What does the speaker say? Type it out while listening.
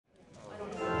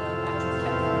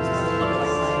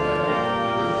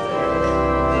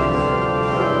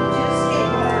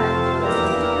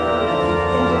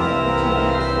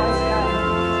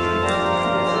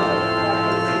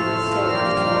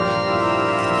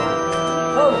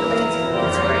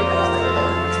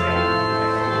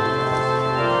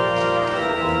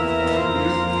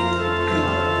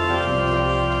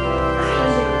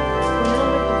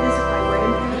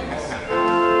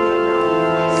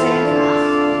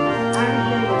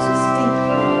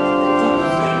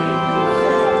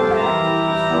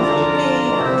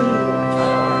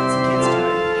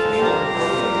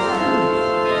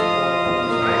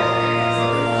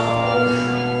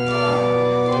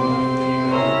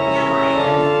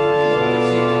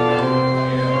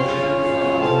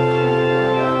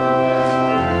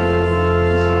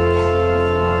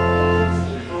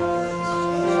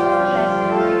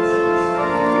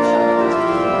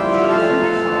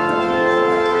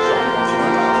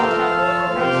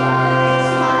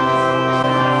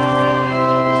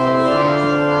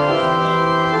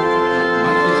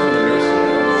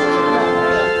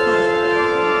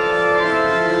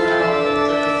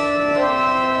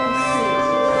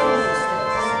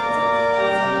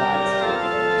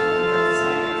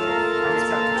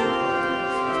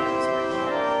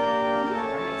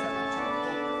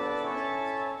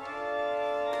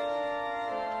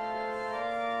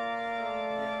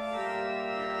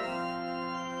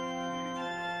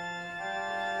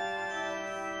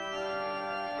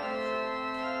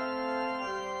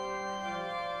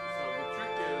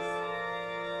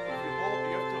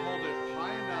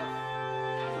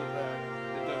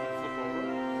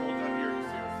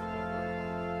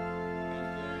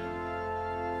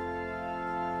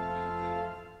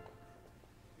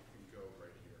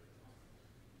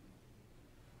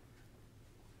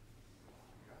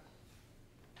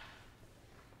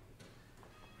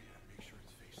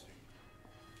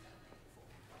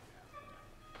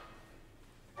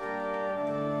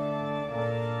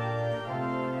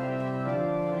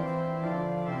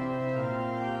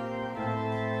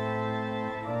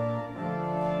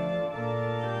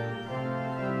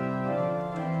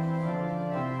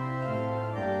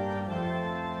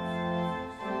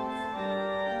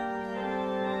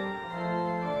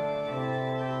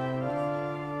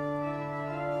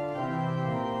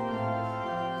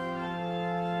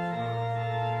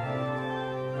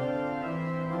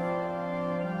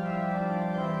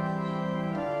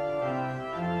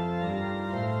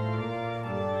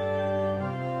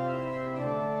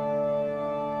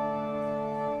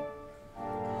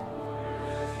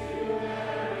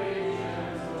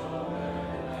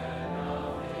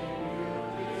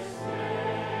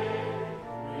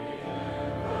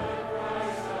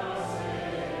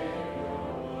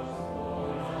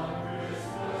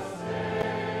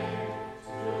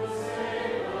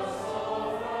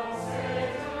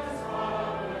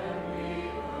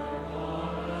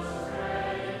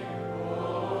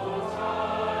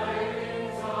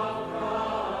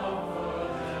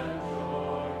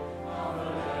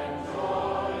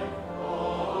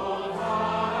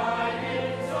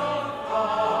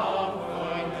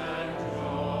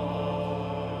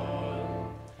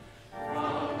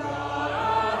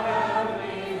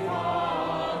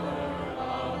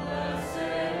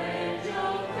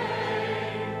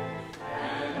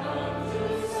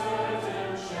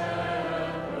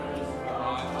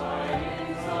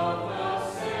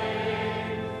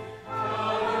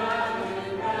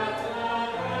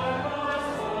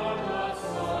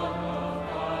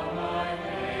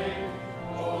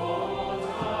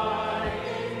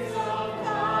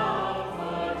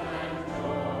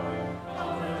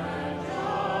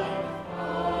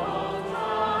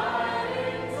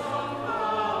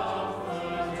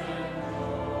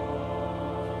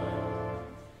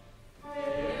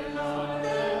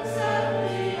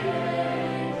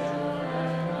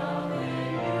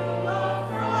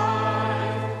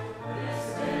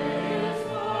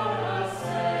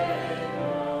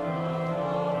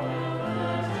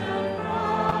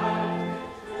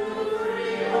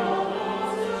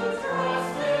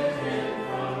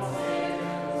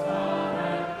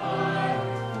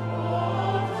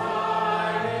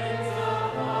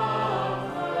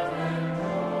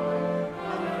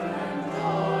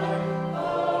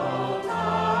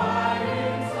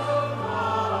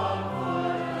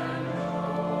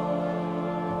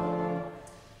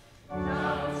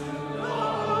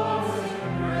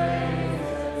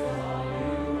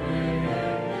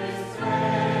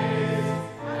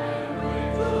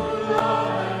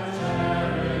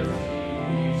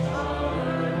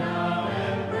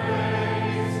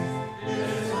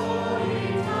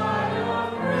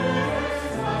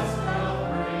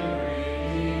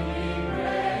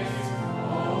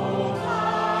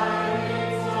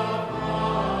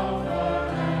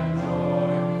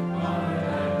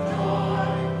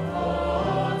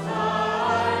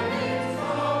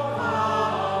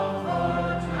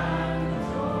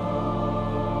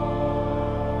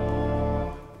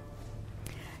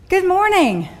Good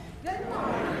morning. Good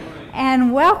morning.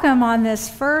 And welcome on this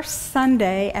first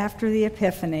Sunday after the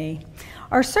Epiphany.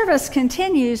 Our service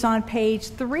continues on page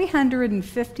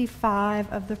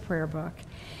 355 of the prayer book.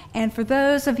 And for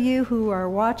those of you who are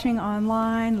watching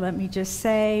online, let me just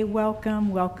say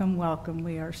welcome, welcome, welcome.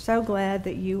 We are so glad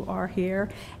that you are here.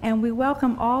 And we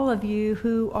welcome all of you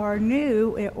who are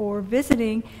new or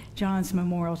visiting John's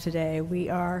Memorial today. We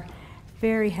are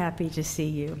very happy to see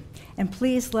you. And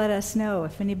please let us know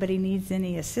if anybody needs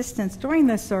any assistance during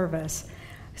the service.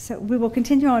 So we will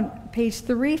continue on page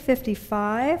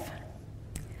 355.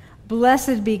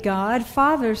 Blessed be God,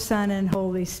 Father, Son, and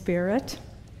Holy Spirit.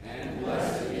 And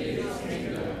blessed be his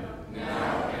kingdom,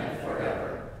 now and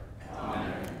forever.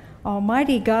 Amen.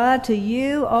 Almighty God, to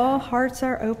you all hearts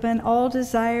are open, all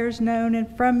desires known,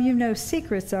 and from you no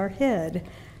secrets are hid.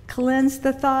 Cleanse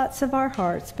the thoughts of our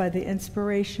hearts by the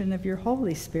inspiration of your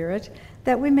Holy Spirit,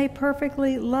 that we may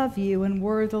perfectly love you and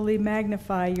worthily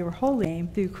magnify your holy name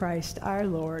through Christ our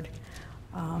Lord.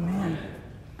 Amen.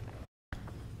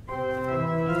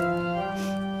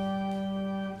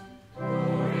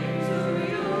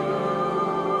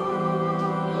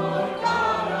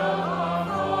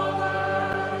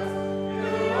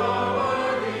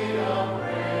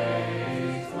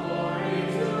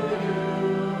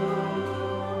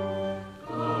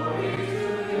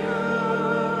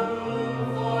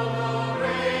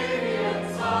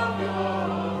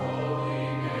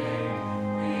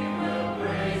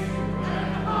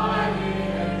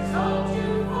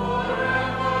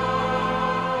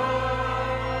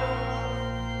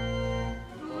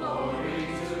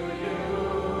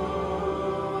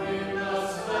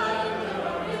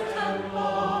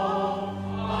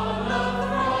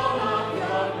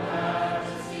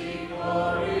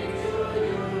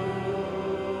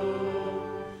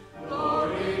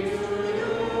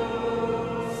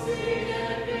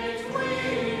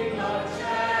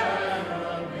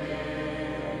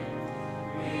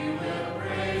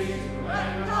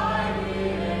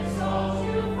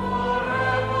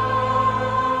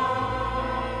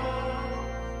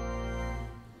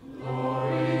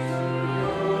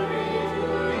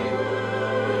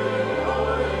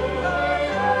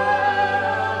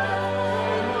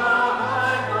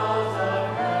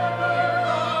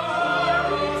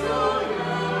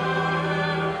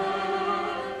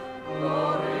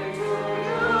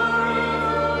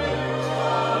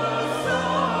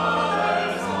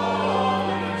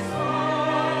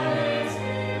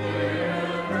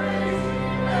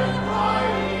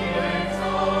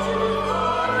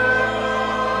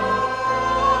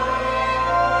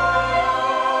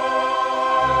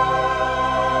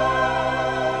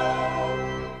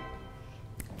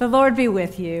 The Lord be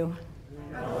with you.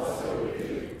 And also with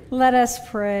you. Let us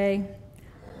pray.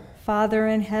 Father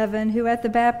in heaven, who at the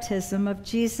baptism of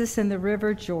Jesus in the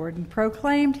river Jordan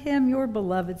proclaimed him your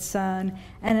beloved Son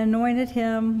and anointed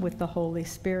him with the Holy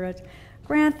Spirit,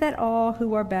 grant that all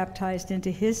who are baptized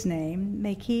into his name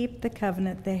may keep the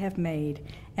covenant they have made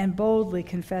and boldly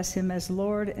confess him as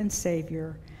Lord and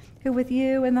Savior, who with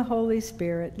you and the Holy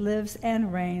Spirit lives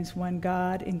and reigns one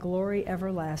God in glory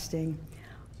everlasting.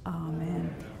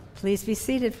 Amen. Please be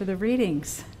seated for the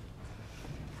readings.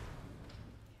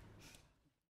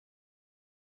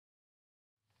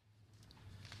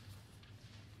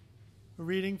 A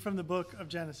reading from the book of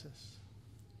Genesis.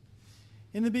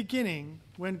 In the beginning,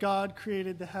 when God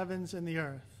created the heavens and the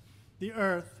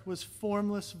earth was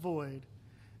formless void,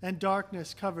 and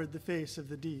darkness covered the face of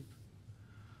the deep.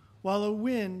 While a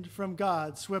wind from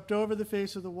God swept over the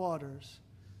face of the waters,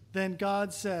 then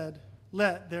God said,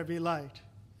 "Let there be light."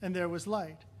 And there was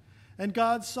light. And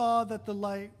God saw that the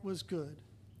light was good.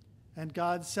 And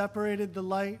God separated the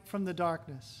light from the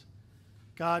darkness.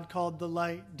 God called the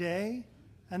light day,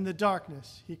 and the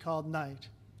darkness he called night.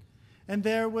 And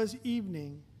there was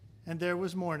evening, and there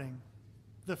was morning,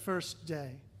 the first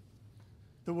day.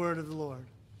 The word of the Lord.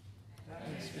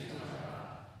 Thanks be to God.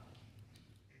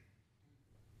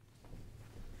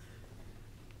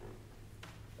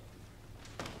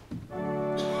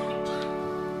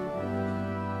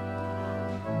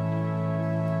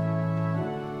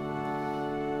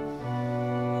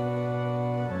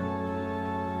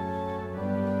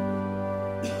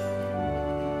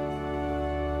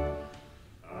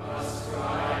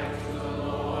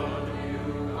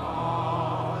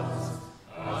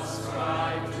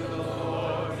 Ascribe to the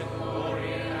Lord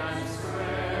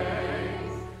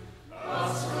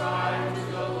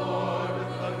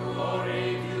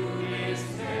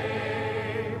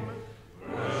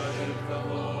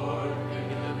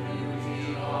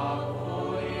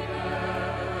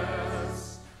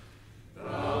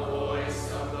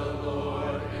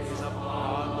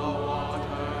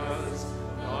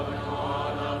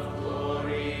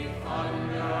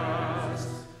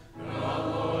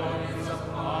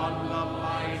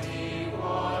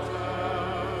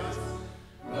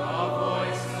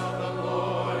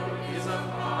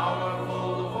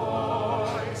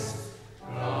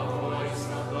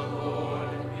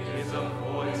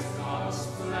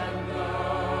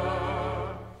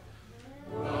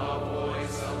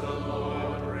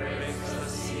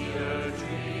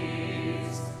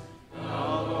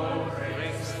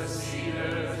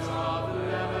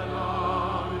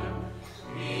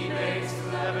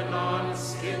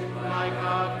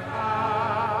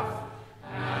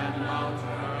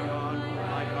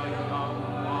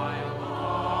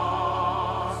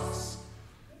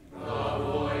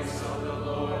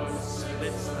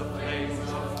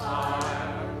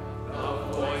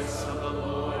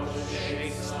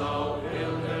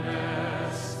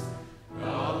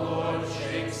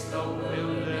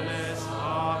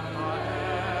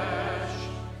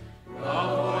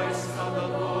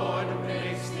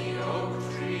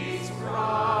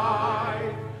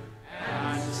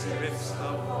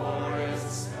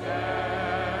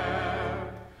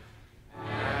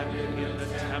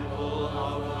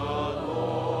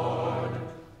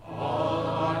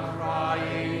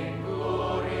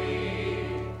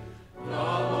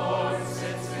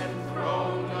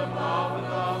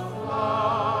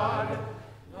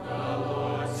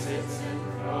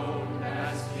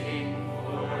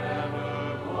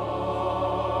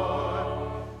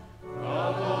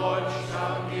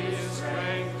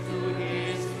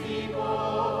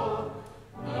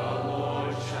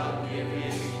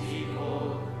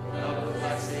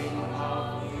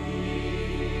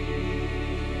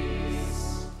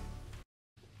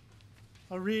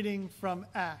A reading from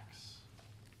Acts.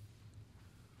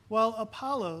 While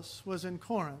Apollos was in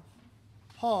Corinth,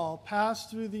 Paul passed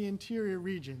through the interior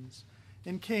regions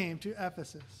and came to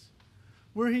Ephesus,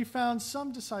 where he found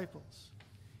some disciples.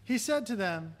 He said to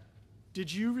them,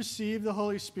 "Did you receive the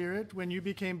Holy Spirit when you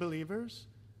became believers?"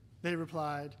 They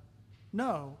replied,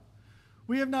 "No,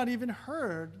 we have not even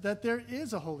heard that there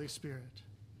is a Holy Spirit."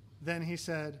 Then he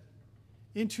said,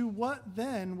 "Into what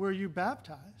then were you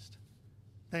baptized?"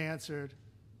 They answered,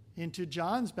 "Into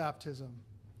John's baptism."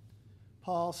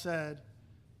 Paul said,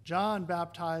 "John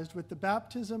baptized with the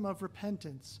baptism of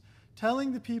repentance,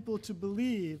 telling the people to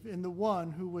believe in the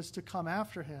one who was to come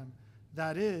after him,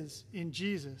 that is, in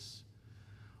Jesus."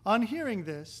 On hearing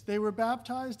this, they were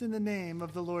baptized in the name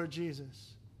of the Lord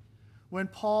Jesus. When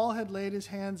Paul had laid his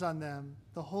hands on them,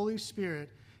 the Holy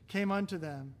Spirit came unto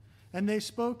them, and they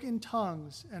spoke in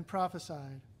tongues and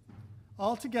prophesied.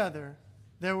 Altogether,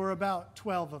 there were about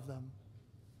 12 of them.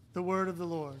 The word of the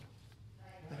Lord.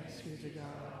 Thanks be to God.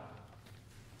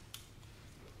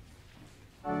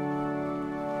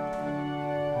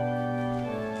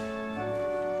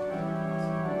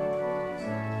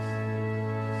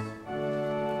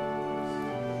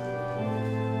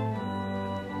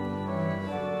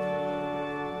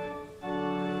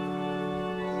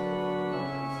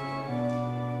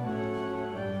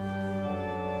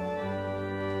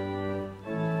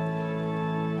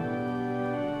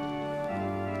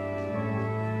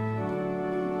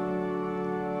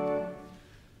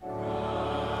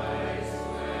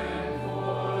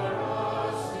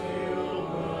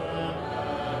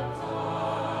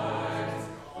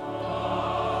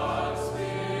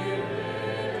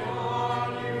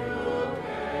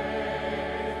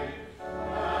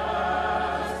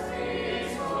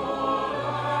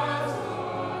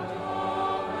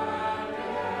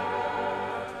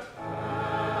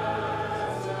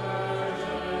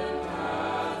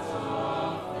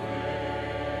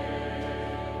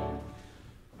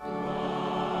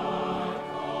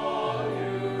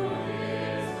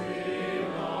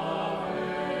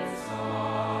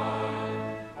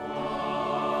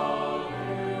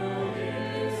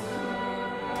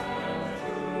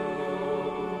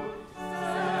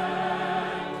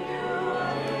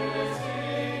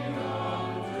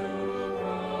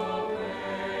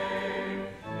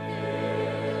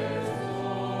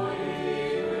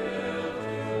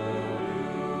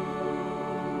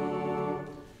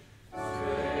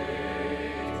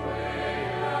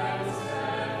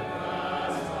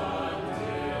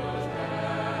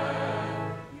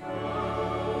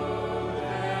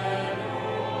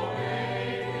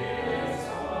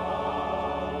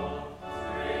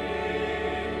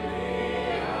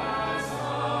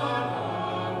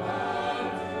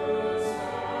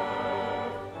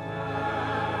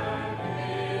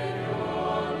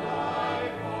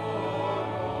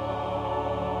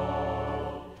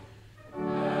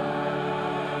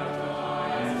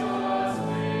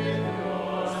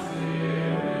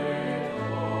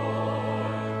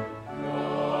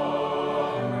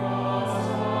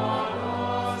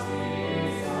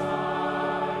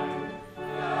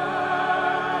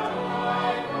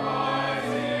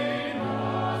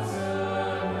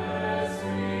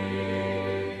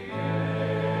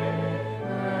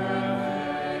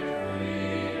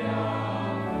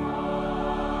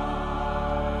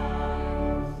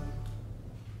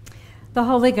 The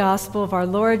Holy Gospel of our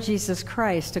Lord Jesus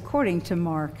Christ according to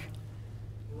Mark.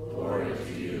 Glory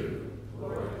to you,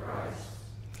 Lord Christ.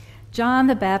 John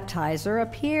the Baptizer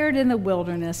appeared in the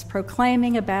wilderness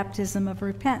proclaiming a baptism of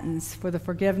repentance for the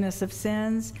forgiveness of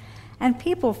sins, and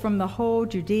people from the whole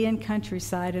Judean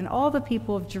countryside and all the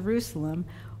people of Jerusalem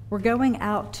were going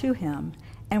out to him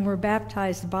and were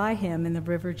baptized by him in the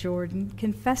river Jordan,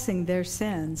 confessing their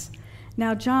sins.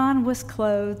 Now John was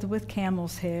clothed with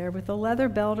camel's hair, with a leather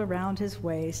belt around his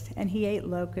waist, and he ate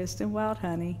locusts and wild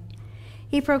honey.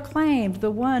 He proclaimed, "The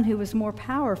one who is more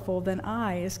powerful than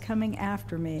I is coming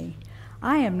after me.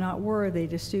 I am not worthy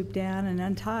to stoop down and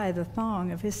untie the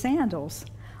thong of his sandals.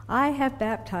 I have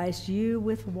baptized you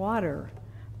with water,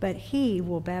 but he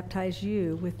will baptize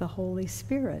you with the Holy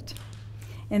Spirit."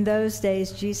 In those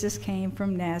days, Jesus came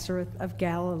from Nazareth of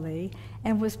Galilee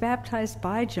and was baptized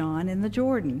by John in the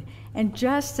Jordan. And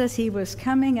just as he was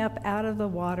coming up out of the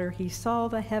water, he saw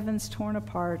the heavens torn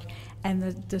apart and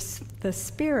the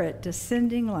Spirit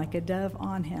descending like a dove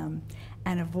on him.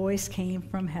 And a voice came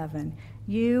from heaven,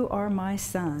 "You are my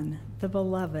Son, the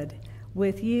Beloved.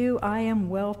 With you I am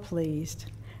well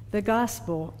pleased." The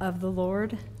Gospel of the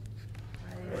Lord.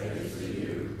 Praise to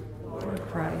you, Lord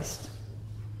Christ.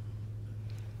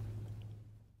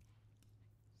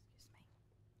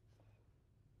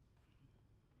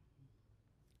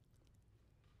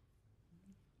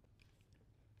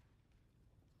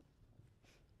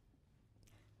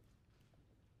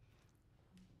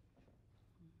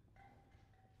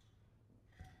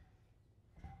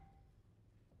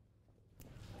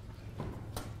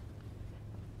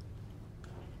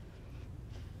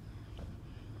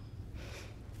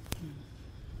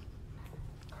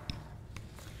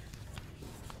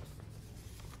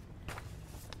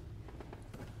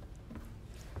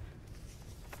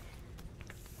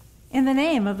 In the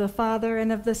name of the Father,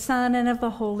 and of the Son, and of the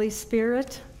Holy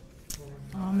Spirit.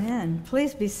 Amen.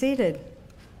 Please be seated.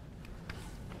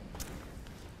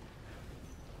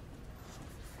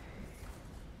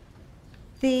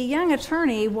 The young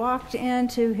attorney walked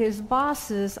into his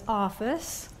boss's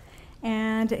office,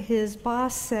 and his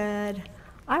boss said,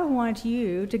 "I want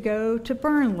you to go to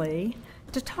Burnley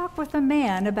to talk with a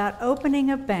man about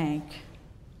opening a bank."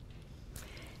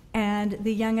 And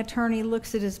the young attorney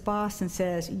looks at his boss and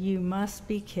says, "You must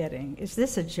be kidding. Is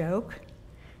this a joke?"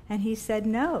 And he said,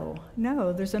 No,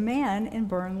 there's a man in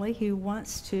Burnley who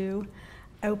wants to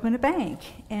open a bank.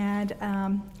 And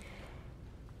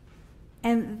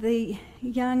the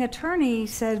young attorney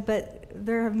said, "But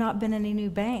there have not been any new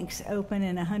banks open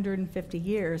in 150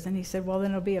 years. And he said, "Well,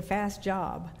 then it'll be a fast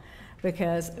job."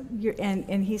 Because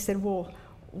and he said, "Well,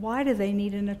 why do they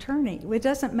need an attorney?" Well, it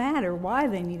doesn't matter why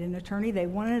they need an attorney. They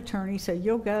want an attorney, so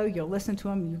you'll go, you'll listen to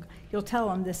them, you'll tell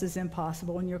them this is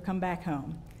impossible, and you'll come back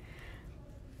home.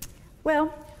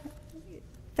 Well,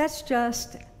 that's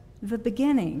just the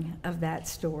beginning of that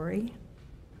story.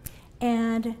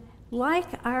 And like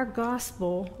our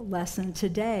gospel lesson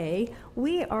today,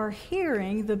 we are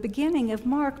hearing the beginning of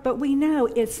Mark, but we know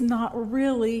it's not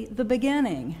really the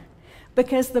beginning,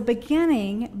 because the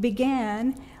beginning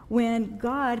began when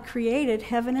God created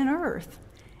heaven and earth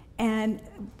and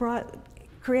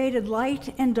created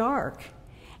light and dark.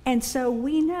 And so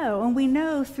we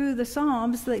know through the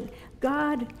Psalms that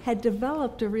God had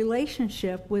developed a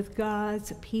relationship with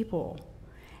God's people.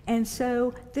 And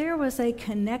so there was a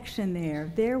connection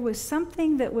there. There was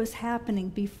something that was happening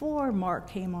before Mark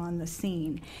came on the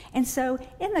scene. And so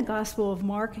in the Gospel of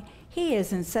Mark, he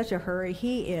is in such a hurry.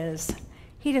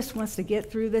 He just wants to get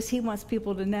through this. He wants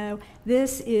people to know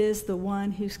this is the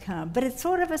one who's come. But it's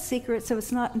sort of a secret, so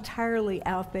it's not entirely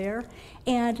out there.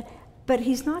 But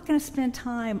he's not going to spend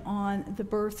time on the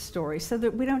birth story, so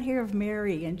that we don't hear of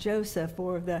Mary and Joseph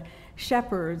or the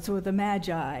shepherds or the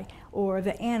magi or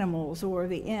the animals or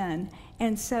the inn.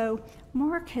 And so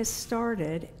Mark has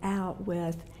started out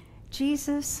with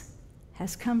Jesus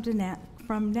has come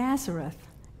from Nazareth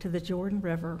to the Jordan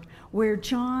River, where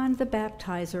John the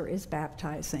Baptizer is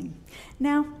baptizing.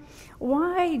 Now,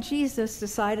 why Jesus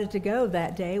decided to go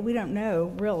that day, we don't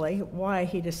know really why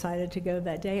he decided to go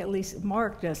that day. At least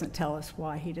Mark doesn't tell us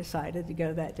why he decided to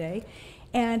go that day.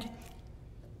 And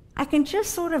I can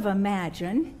just sort of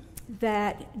imagine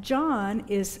that John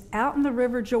is out in the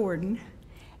River Jordan,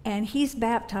 and he's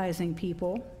baptizing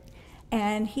people,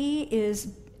 and he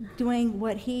is doing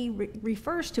what he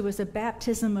refers to as a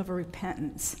baptism of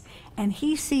repentance. And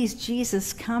he sees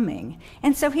Jesus coming.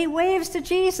 And so he waves to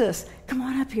Jesus, "Come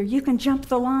on up here. You can jump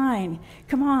the line.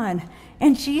 Come on."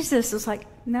 And Jesus is like,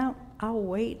 "No, I'll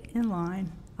wait in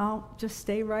line. I'll just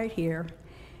stay right here."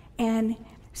 And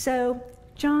so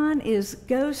John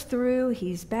goes through,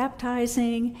 he's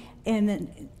baptizing, and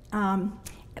then,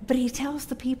 but he tells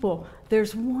the people,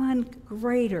 there's one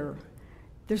greater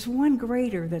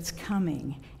that's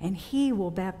coming, and he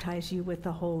will baptize you with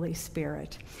the Holy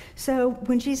Spirit. So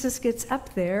when Jesus gets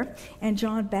up there and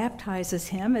John baptizes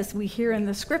him, as we hear in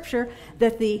the scripture,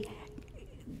 that the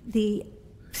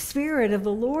Spirit of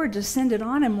the Lord descended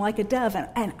on him like a dove.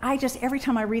 And I just, every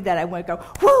time I read that, I want to go,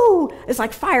 whoo! It's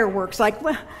like fireworks. Like,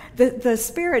 well, the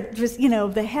Spirit just,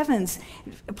 the heavens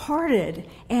parted.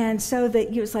 And so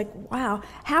that it was like, wow,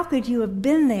 how could you have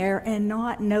been there and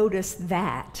not notice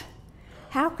that?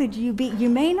 how could you be? You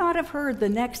may not have heard the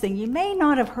next thing. You may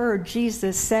not have heard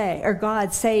Jesus say, or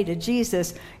God say to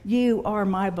Jesus, "You are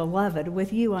my beloved.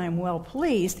 With you I am well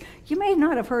pleased." You may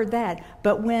not have heard that,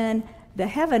 but when the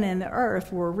heaven and the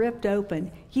earth were ripped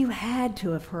open, you had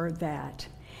to have heard that.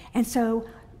 And so,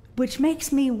 which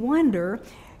makes me wonder,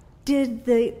 did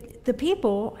the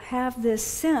people have this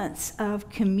sense of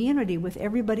community with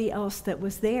everybody else that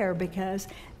was there because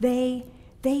they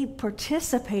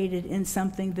participated in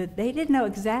something that they didn't know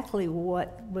exactly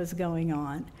what was going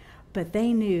on, but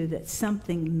they knew that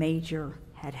something major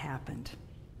had happened.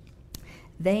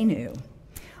 They knew.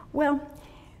 Well,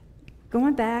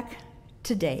 going back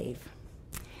to Dave.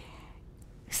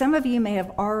 Some of you may have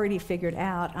already figured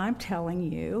out I'm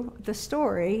telling you the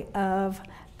story of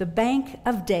the Bank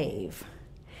of Dave.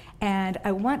 And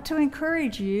I want to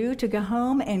encourage you to go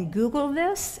home and Google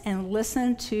this and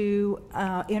listen to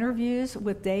interviews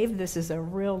with Dave. This is a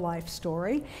real life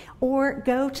story. Or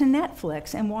go to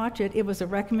Netflix and watch it. It was a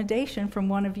recommendation from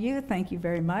one of you. Thank you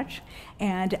very much.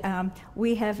 And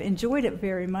we have enjoyed it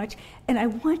very much. And I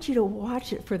want you to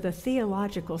watch it for the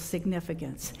theological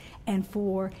significance and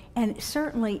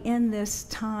certainly in this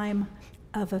time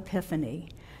of Epiphany.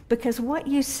 Because what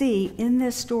you see in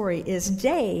this story is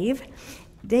Dave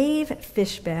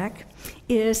Fishback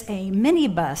is a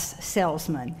minibus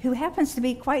salesman who happens to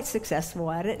be quite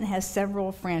successful at it and has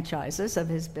several franchises of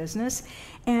his business.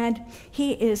 And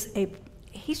he's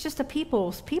just a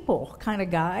people's people kind of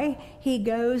guy. He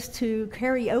goes to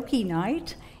karaoke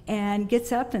night and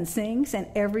gets up and sings, and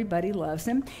everybody loves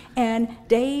him. And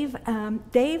Dave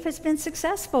has been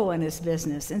successful in his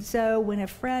business, and so when a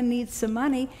friend needs some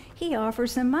money, he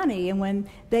offers them money, and when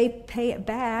they pay it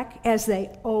back, as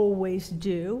they always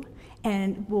do,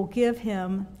 and will give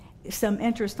him some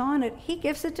interest on it, he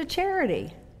gives it to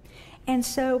charity. And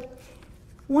so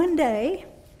one day,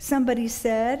 somebody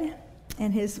said,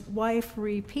 and his wife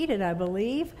repeated, I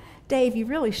believe, "Dave, you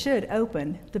really should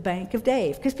open the Bank of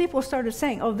Dave." Because people started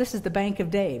saying, "Oh, this is the Bank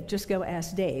of Dave. Just go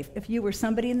ask Dave." If you were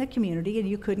somebody in the community and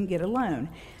you couldn't get a loan,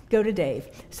 go to Dave.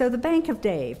 So the Bank of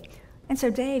Dave. And so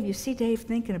Dave, you see Dave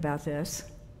thinking about this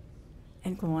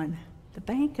and going, the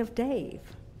Bank of Dave.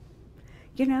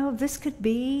 You know, this could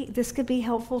be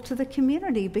helpful to the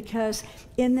community, because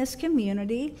in this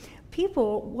community,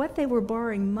 people, what they were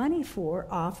borrowing money for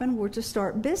often were to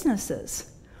start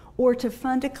businesses or to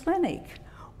fund a clinic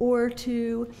or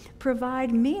to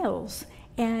provide meals.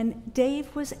 And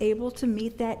Dave was able to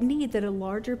meet that need that a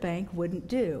larger bank wouldn't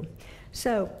do.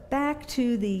 So back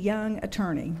to the young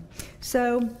attorney.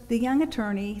 So the young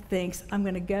attorney thinks, I'm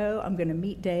going to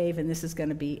meet Dave, and this is going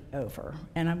to be over,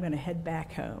 and I'm going to head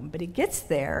back home. But he gets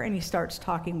there, and he starts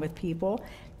talking with people,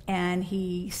 and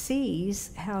he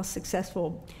sees how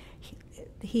successful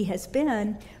he has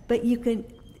been, but he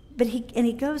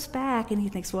goes back, and he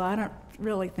thinks, well, I don't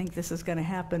really think this is going to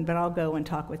happen, but I'll go and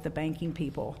talk with the banking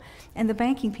people. And the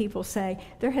banking people say,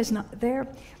 there's not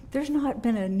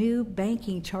been a new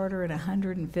banking charter in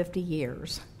 150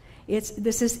 years.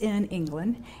 This is in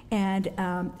England, and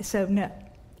so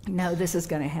no, this is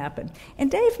going to happen. And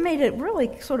Dave made a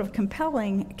really sort of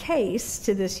compelling case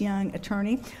to this young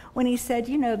attorney when he said,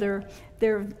 you know, there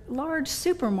are large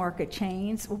supermarket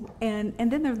chains, and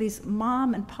then there are these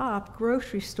mom and pop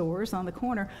grocery stores on the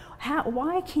corner.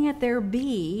 Why can't there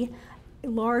be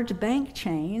large bank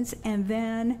chains and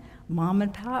then mom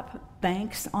and pop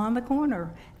banks on the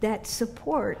corner that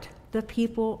support the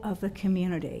people of the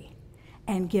community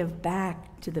and give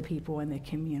back to the people in the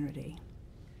community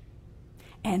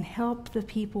and help the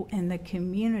people in the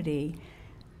community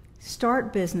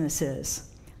start businesses,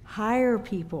 hire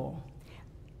people,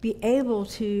 be able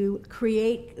to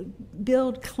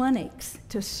build clinics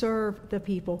to serve the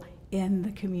people in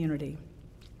the community.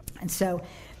 And so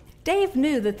Dave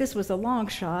knew that this was a long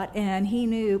shot, and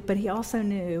but he also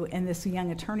knew, and this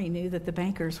young attorney knew, that the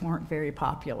bankers weren't very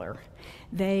popular.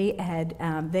 They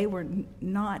were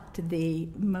not the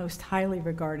most highly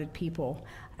regarded people,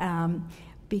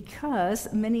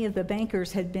 because many of the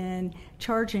bankers they'd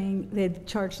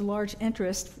charged large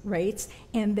interest rates,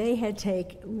 and they had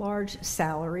take large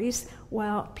salaries,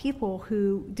 while people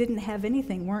who didn't have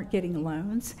anything weren't getting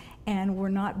loans and were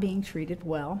not being treated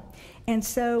well. And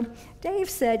so Dave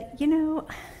said, you know,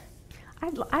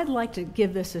 I'd like to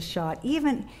give this a shot,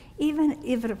 even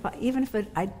if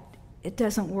it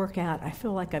doesn't work out. I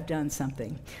feel like I've done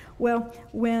something. Well,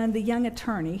 when the young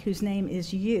attorney, whose name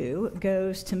is Yu,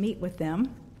 goes to meet with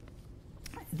them,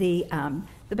 the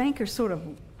bankers sort of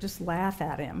just laugh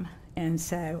at him and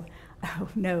say, oh,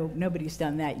 no, nobody's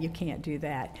done that. You can't do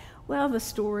that. Well, the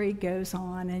story goes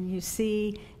on, and you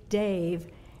see Dave,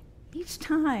 each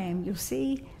time you'll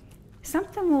see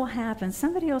something will happen.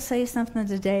 Somebody will say something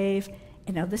to Dave.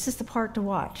 This is the part to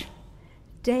watch.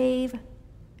 Dave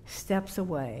steps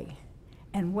away.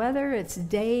 And whether it's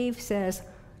Dave says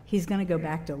he's going to go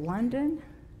back to London,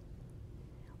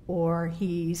 or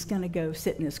he's going to go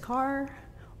sit in his car,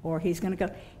 or he's going to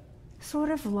go,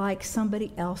 sort of like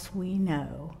somebody else we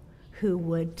know who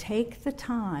would take the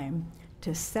time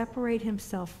to separate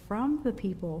himself from the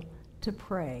people to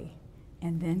pray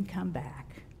and then come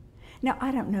back. Now,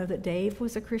 I don't know that Dave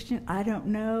was a Christian. I don't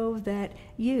know that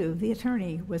you, the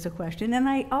attorney, was a Christian. And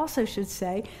I also should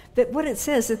say that what it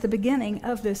says at the beginning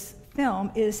of this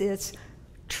film is it's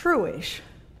true-ish.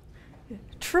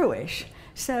 True-ish.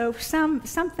 So some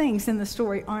things in the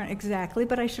story aren't exactly,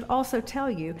 but I should also tell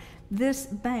you, this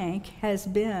bank has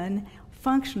been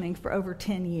functioning for over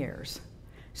 10 years.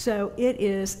 So it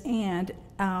is, and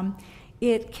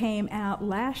it came out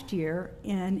last year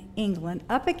in England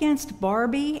up against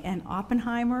Barbie and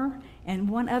Oppenheimer and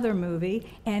one other movie,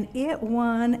 and it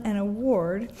won an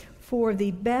award for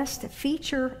the best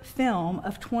feature film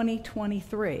of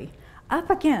 2023, up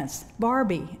against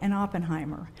Barbie and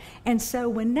Oppenheimer. And so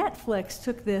when Netflix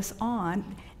took this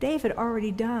on, Dave had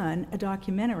already done a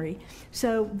documentary,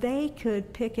 so they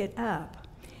could pick it up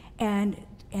and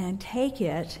take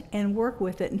it and work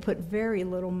with it and put very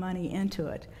little money into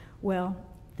it. Well,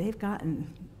 they've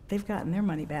gotten their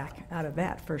money back out of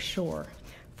that for sure.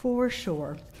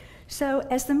 So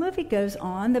as the movie goes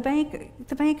on, the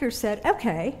banker said,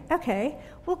 okay,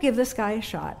 we'll give this guy a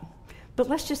shot, but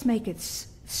let's just make it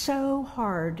so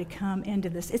hard to come into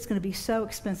this. It's going to be so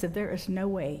expensive. There is no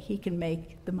way he can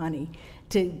make the money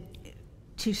to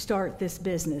start this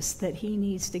business that he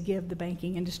needs to give the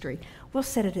banking industry. We'll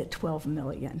set it at $12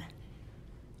 million.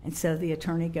 And so the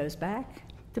attorney goes back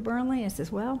to Burnley and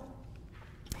says, well,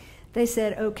 they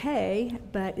said, okay,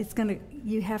 but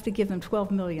you have to give them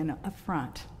 $12 million up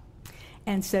front.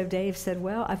 And so Dave said,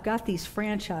 well, I've got these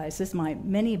franchises, my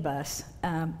minibus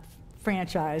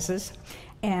franchises,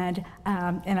 and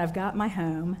I've got my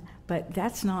home, but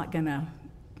that's not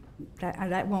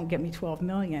that won't get me $12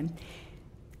 million.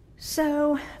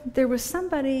 So there was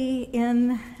somebody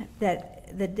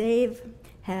that Dave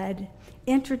had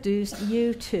introduced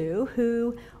you to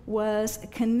who was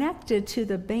connected to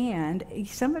the band.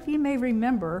 Some of you may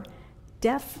remember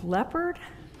Def Leppard.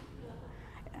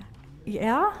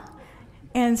 Yeah?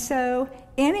 And so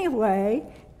anyway,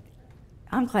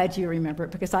 I'm glad you remember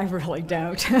it because I really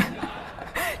don't.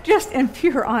 Just in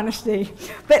pure honesty.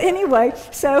 But anyway,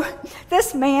 so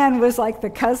this man was like the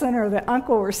cousin or the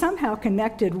uncle or somehow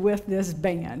connected with this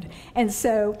band. And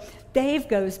so Dave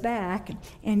goes back,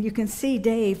 and you can see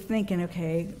Dave thinking,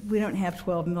 okay, we don't have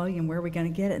 $12 million, where are we going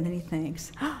to get it? And then he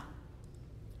thinks,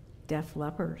 Def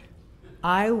Leppard.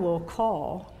 I will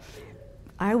call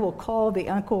the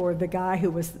uncle or the guy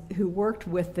who worked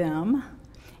with them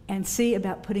and see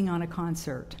about putting on a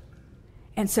concert.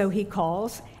 And so he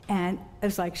calls, and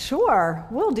it's like, sure,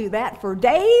 we'll do that for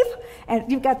Dave. And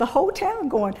you've got the whole town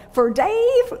going, for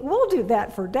Dave, we'll do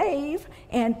that for Dave.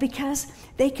 And because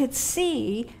they could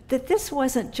see that this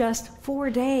wasn't just for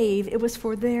Dave, it was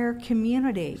for their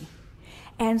community.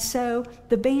 And so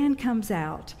the band comes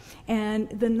out, and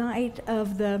the night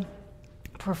of the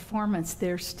performance,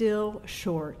 they're still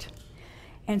short.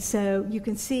 And so you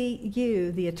can see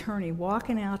the attorney,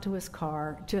 walking out to his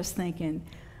car, just thinking,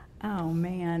 oh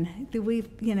man,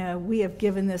 we have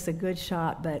given this a good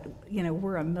shot, but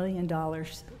we're $1 million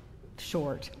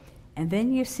short. And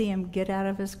then you see him get out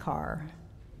of his car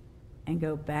and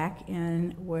go back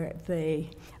in the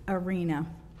arena.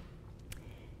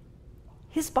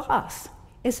 His boss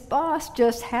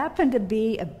just happened to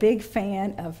be a big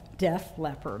fan of Def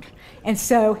Leppard. And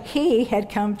so he had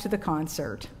come to the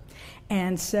concert.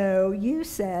 And so you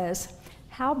says,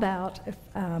 how about,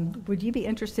 would you be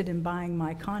interested in buying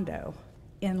my condo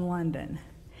in London?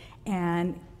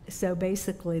 And so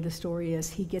basically the story is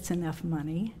he gets enough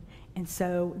money, and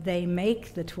so they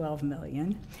make the $12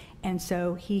 million, and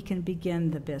so he can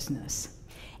begin the business.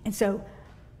 And so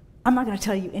I'm not going to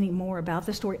tell you any more about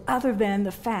the story other than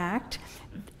the fact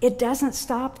it doesn't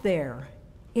stop there.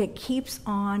 It keeps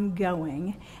on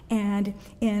going. And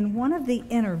in one of the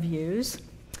interviews,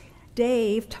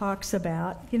 Dave talks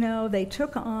about, they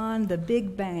took on the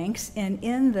big banks, and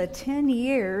in the 10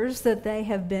 years that they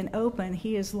have been open,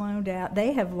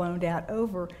 they have loaned out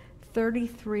over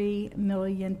 £33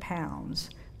 million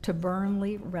to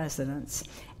Burnley residents,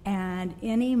 and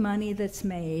any money that's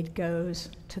made goes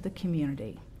to the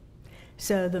community.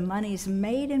 So the money's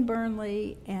made in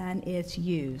Burnley, and it's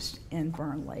used in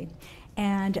Burnley.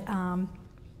 And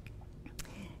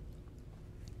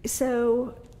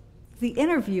so the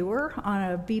interviewer on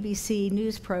a BBC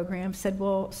news program said,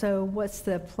 well, so what's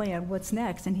the plan? What's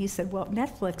next? And he said, well,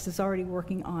 Netflix is already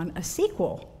working on a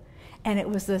sequel. And it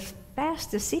was the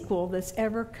fastest sequel that's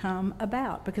ever come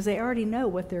about because they already know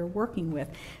what they're working with.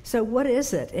 So what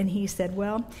is it? And he said,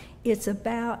 well, it's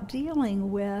about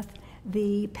dealing with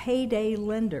the payday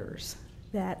lenders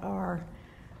that are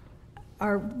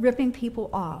ripping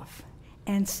people off.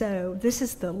 And so this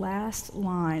is the last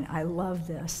line. I love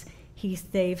this.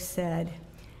 They've said,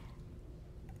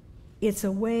 it's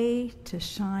a way to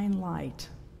shine light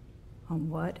on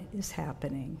what is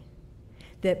happening.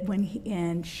 That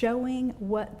in showing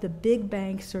what the big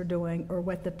banks are doing or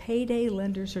what the payday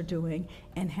lenders are doing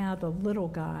and how the little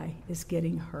guy is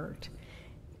getting hurt.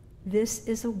 This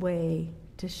is a way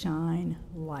to shine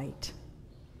light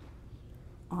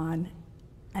on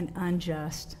an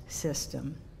unjust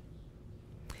system.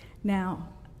 Now,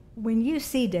 when you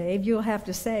see Dave, you'll have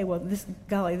to say, well, this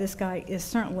guy is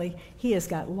certainly, he has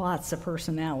got lots of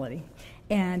personality.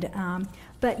 And,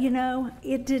 but you know,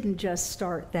 it didn't just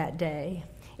start that day.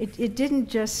 It didn't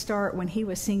just start when he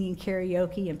was singing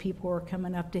karaoke and people were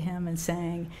coming up to him and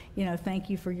saying, you know, thank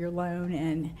you for your loan,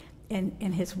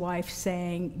 and his wife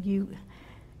saying, you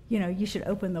should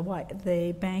open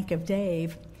the Bank of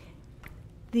Dave.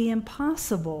 The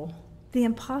impossible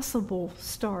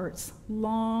starts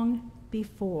long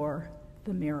before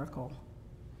the miracle.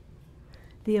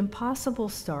 The impossible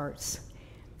starts.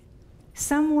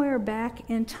 Somewhere back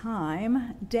in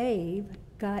time, Dave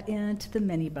got into the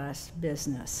minibus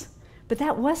business. But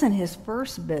that wasn't his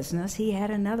first business. He had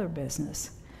another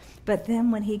business. But then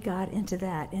when he got into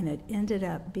that and it ended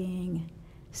up being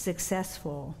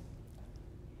successful,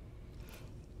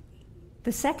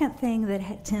 the second thing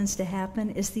that tends to happen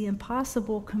is the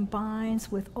impossible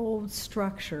combines with old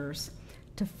structures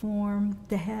to form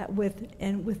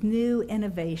with new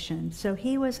innovation. So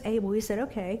he said,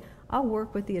 okay, I'll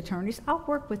work with the attorneys, I'll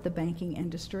work with the banking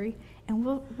industry, and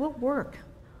we'll work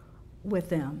with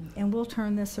them, and we'll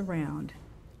turn this around.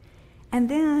 And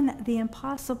then the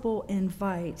impossible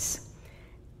invites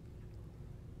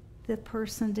the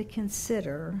person to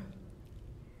consider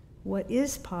what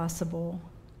is possible,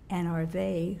 and are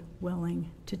they willing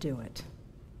to do it?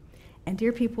 And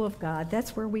dear people of God,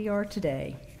 that's where we are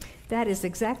today. That is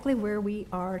exactly where we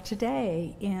are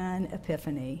today in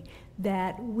Epiphany,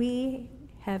 that we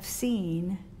have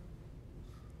seen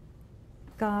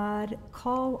God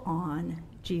call on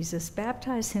Jesus,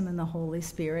 baptize him in the Holy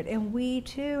Spirit, and we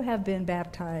too have been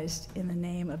baptized in the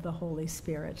name of the Holy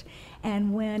Spirit.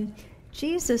 And when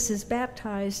Jesus is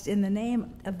baptized in the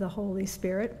name of the Holy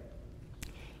Spirit,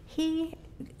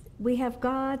 we have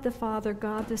God the Father,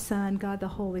 God the Son, God the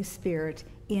Holy Spirit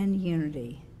in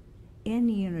unity.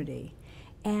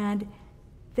 And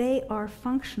they are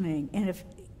functioning.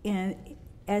 And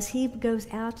as he goes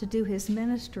out to do his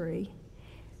ministry,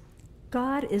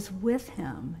 God is with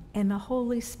him, and the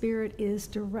Holy Spirit is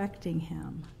directing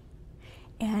him.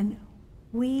 And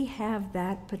we have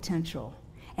that potential.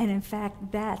 And in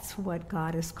fact, that's what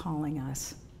God is calling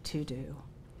us to do,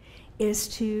 is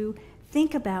to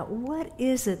think about what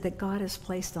is it that God has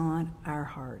placed on our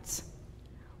hearts.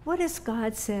 What has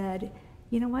God said,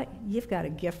 you know what, you've got a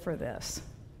gift for this,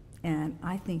 and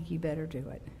I think you better do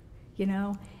it, you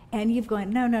know? And you've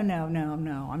gone, no,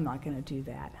 I'm not going to do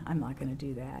that. I'm not going to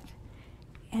do that.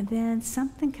 And then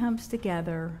something comes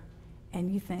together,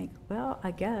 and you think, well,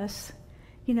 I guess,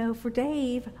 you know, for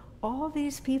Dave, all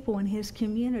these people in his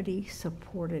community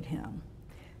supported him.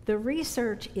 The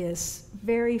research is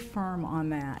very firm on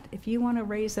that. If you want to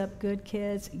raise up good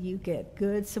kids, you get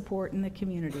good support in the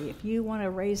community. If you want to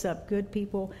raise up good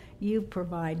people, you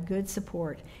provide good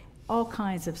support, all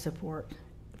kinds of support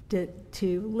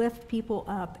to lift people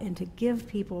up and to give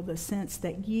people the sense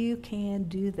that you can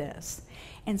do this.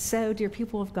 And so, dear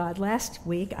people of God, last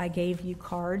week I gave you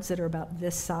cards that are about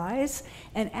this size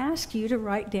and asked you to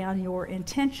write down your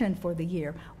intention for the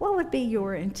year. What would be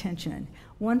your intention?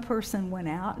 One person went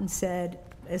out and said,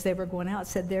 as they were going out,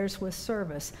 said theirs was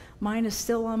service. Mine is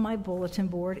still on my bulletin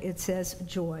board. It says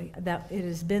joy. That it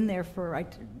has been there for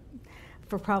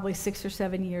probably 6 or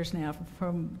 7 years now,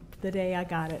 from the day I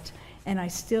got it. And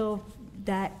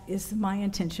that is my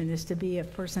intention, is to be a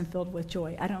person filled with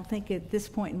joy. I don't think at this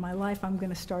point in my life I'm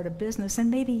going to start a business, and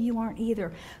maybe you aren't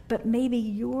either, but maybe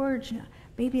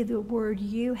the word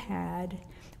you had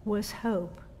was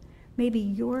hope. Maybe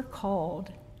you're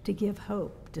called to give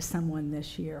hope to someone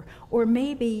this year. Or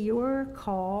maybe your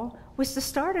call was to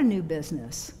start a new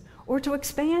business, or to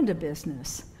expand a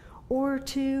business, or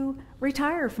to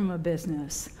retire from a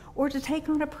business, or to take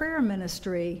on a prayer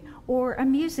ministry or a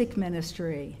music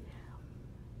ministry.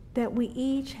 that we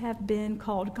each have been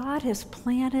called. God has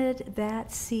planted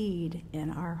that seed in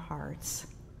our hearts.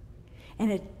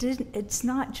 And it's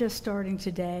not just starting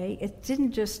today. It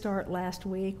didn't just start last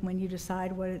week when you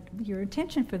decide what your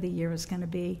intention for the year is going to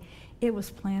be. It was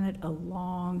planted a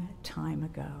long time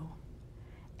ago.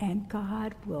 And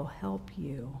God will help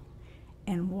you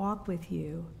and walk with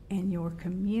you, and your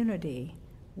community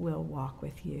will walk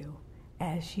with you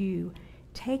as you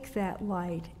take that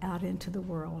light out into the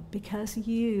world, because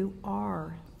you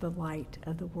are the light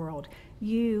of the world.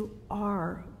 You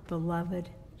are beloved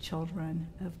children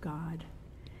of God.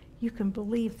 You can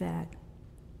believe that,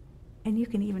 and you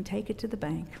can even take it to the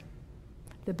bank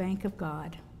of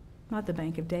God. Not the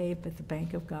bank of Dave, but the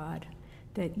bank of God,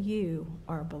 that you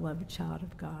are a beloved child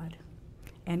of God.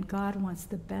 And God wants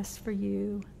the best for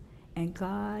you, and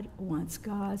God wants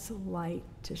God's light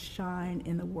to shine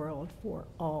in the world for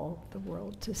all the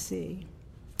world to see.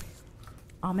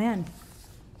 Amen.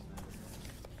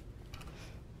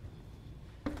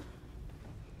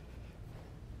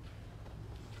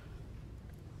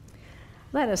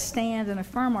 Let us stand and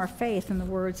affirm our faith in the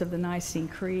words of the Nicene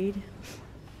Creed.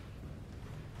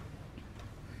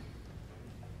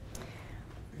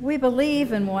 We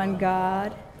believe in one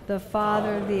God, the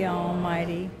Father, the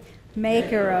Almighty,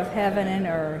 maker of heaven and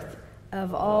earth,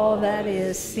 of all that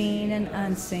is seen and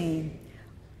unseen.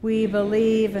 We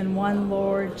believe in one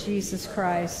Lord Jesus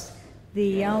Christ,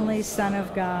 the only Son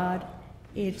of God,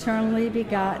 eternally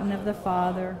begotten of the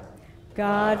Father,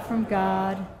 God from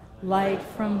God, light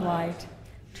from light,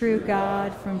 true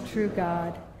God from true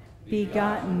God,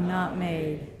 begotten, not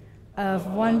made, of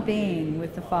one being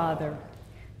with the Father.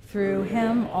 Through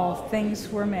him all things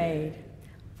were made.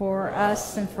 For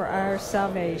us and for our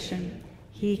salvation,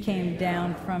 he came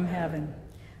down from heaven.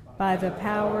 By the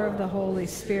power of the Holy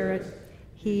Spirit,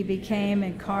 he became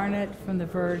incarnate from the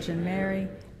Virgin Mary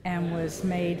and was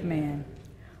made man.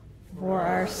 For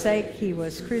our sake he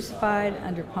was crucified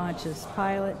under Pontius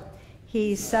Pilate.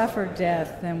 He suffered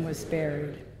death and was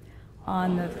buried.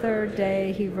 On the third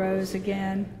day he rose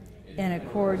again in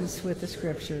accordance with the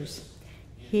Scriptures.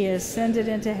 He ascended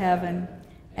into heaven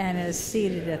and is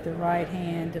seated at the right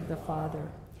hand of the Father.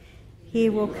 He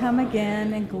will come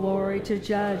again in glory to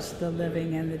judge the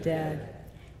living and the dead,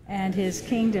 and his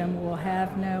kingdom will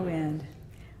have no end.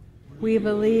 We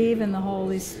believe in the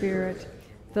Holy Spirit,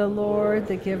 the Lord,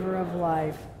 the giver of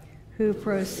life, who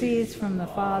proceeds from the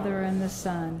Father and the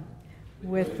Son.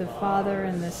 With the Father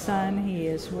and the Son he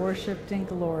is worshipped and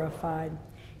glorified.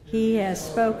 He has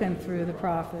spoken through the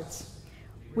prophets.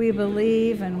 We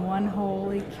believe in one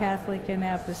holy, Catholic, and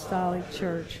Apostolic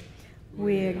Church.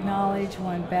 We acknowledge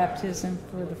one baptism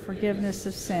for the forgiveness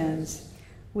of sins.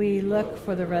 We look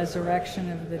for the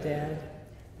resurrection of the dead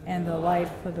and the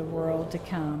life for the world to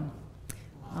come.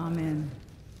 Amen.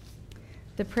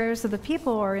 The prayers of the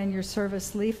people are in your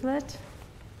service leaflet.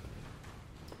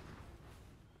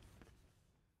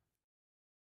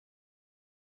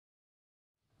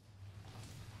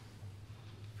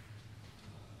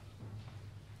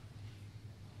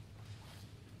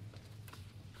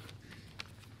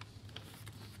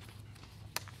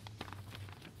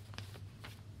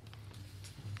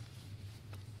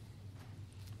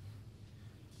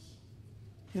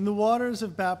 In the waters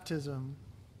of baptism,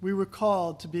 we were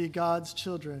called to be God's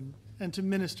children and to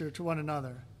minister to one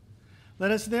another.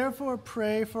 Let us therefore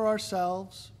pray for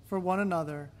ourselves, for one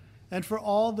another, and for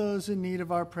all those in need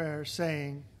of our prayer,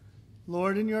 saying,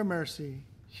 Lord, in your mercy,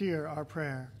 hear our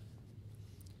prayer.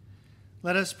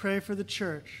 Let us pray for the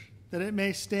church, that it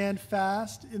may stand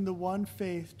fast in the one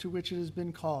faith to which it has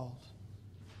been called.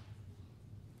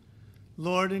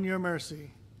 Lord, in your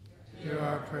mercy, hear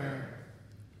our prayer.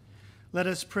 Let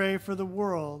us pray for the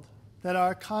world, that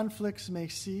our conflicts may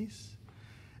cease,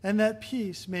 and that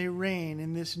peace may reign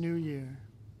in this new year.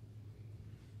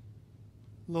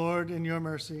 Lord, in your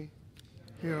mercy,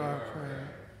 hear our prayer.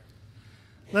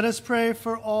 Let us pray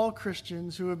for all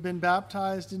Christians who have been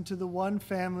baptized into the one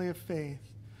family of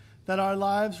faith, that our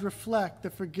lives reflect the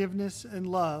forgiveness and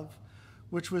love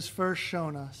which was first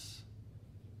shown us.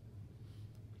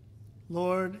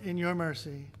 Lord, in your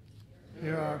mercy,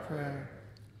 hear our prayer.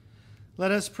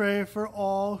 Let us pray for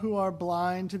all who are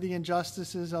blind to the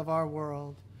injustices of our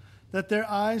world, that their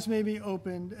eyes may be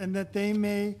opened and that they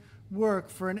may work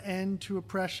for an end to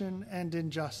oppression and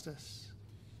injustice.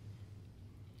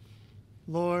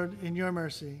 Lord, in your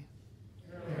mercy,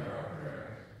 hear our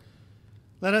prayer.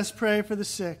 Let us pray for the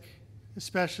sick,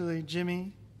 especially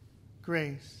Jimmy,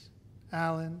 Grace,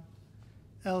 Alan,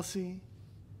 Elsie,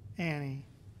 Annie,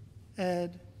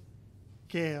 Ed,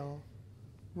 Gail,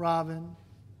 Robin,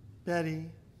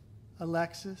 Betty,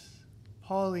 Alexis,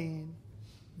 Pauline,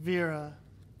 Vera,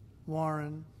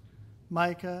 Warren,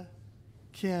 Micah,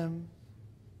 Kim,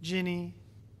 Ginny,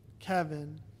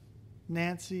 Kevin,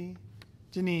 Nancy,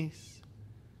 Denise,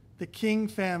 the King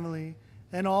family,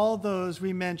 and all those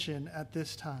we mention at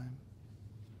this time.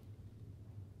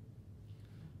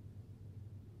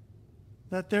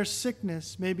 That their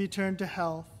sickness may be turned to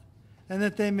health, and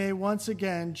that they may once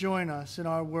again join us in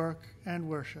our work and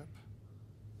worship.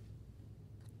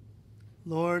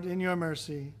 Lord, in your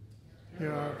mercy,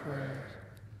 hear our prayers.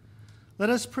 Let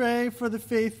us pray for the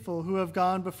faithful who have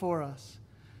gone before us,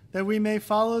 that we may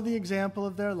follow the example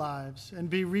of their lives and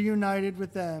be reunited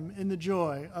with them in the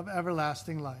joy of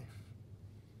everlasting life.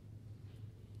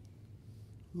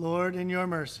 Lord, in your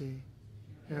mercy,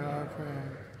 hear our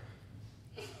prayer.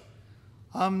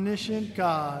 Omniscient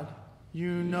God,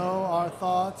 you know our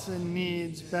thoughts and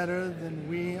needs better than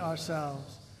we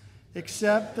ourselves.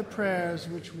 Accept the prayers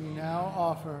which we now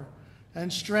offer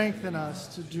and strengthen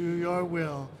us to do your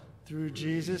will through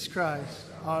Jesus Christ,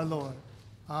 our Lord.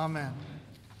 Amen.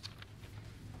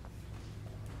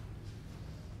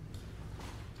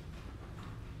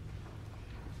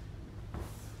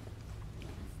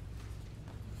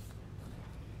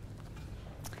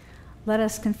 Let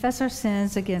us confess our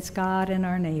sins against God and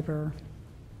our neighbor.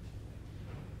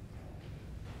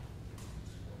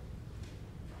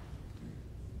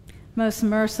 Most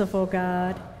merciful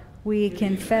God, we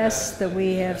confess that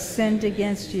we have sinned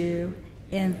against you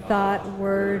in thought,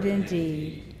 word, and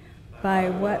deed, by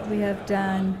what we have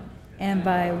done and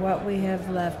by what we have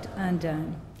left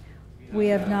undone. We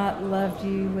have not loved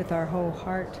you with our whole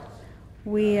heart.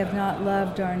 We have not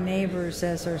loved our neighbors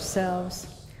as ourselves.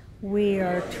 We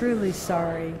are truly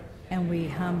sorry, and we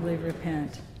humbly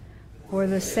repent. For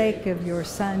the sake of your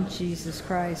Son, Jesus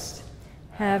Christ,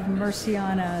 have mercy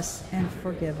on us and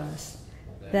forgive us,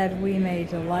 that we may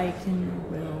delight in your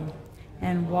will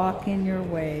and walk in your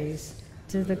ways,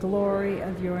 to the glory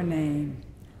of your name.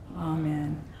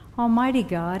 Amen. Almighty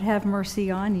God, have mercy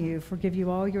on you, forgive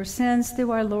you all your sins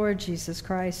through our Lord Jesus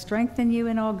Christ, strengthen you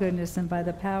in all goodness, and by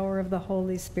the power of the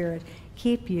Holy Spirit,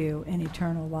 keep you in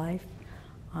eternal life.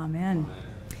 Amen.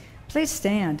 Please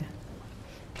stand.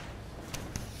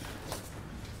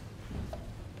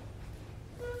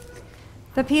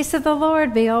 The peace of the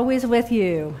Lord be always with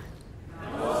you.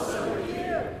 And also with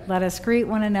you. Let us greet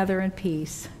one another in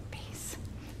peace. Peace,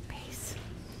 peace,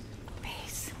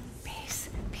 peace, peace,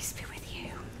 peace be with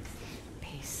you.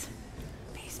 Peace,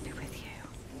 peace be with you.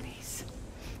 Peace,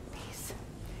 peace,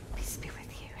 peace be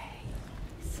with you. Hey,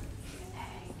 peace,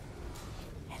 hey,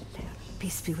 hello.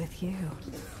 Peace be with you.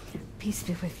 Peace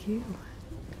be with you.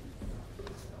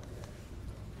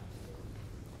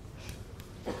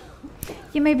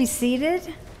 You may be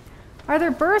seated. Are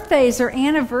there birthdays or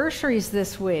anniversaries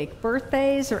this week?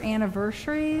 Birthdays or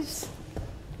anniversaries?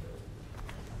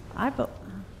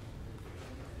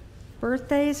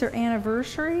 Birthdays or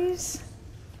anniversaries?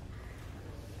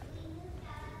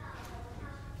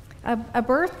 A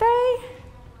birthday?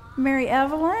 Mary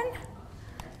Evelyn?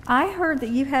 I heard that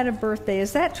you had a birthday.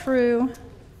 Is that true?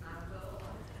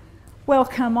 Well,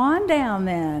 come on down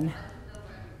then.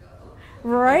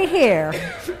 Right here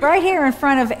in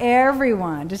front of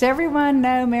everyone. Does everyone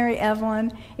know Mary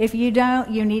Evelyn? If you don't,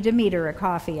 you need to meet her at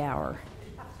coffee hour.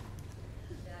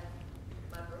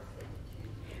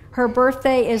 Her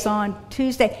birthday is on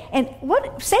Tuesday. And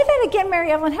what? Say that again,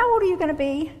 Mary Evelyn. How old are you going to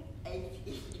be?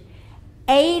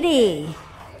 80.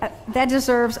 That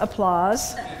deserves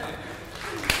applause.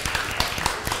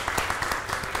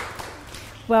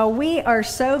 Well, we are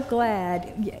so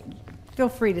glad. Feel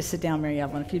free to sit down, Mary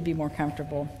Evelyn, if you'd be more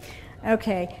comfortable.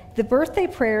 Okay, the birthday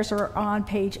prayers are on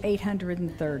page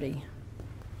 830.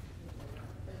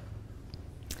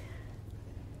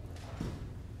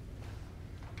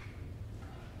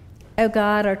 O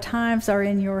God, our times are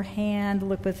in your hand.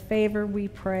 Look with favor, we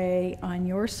pray, on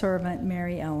your servant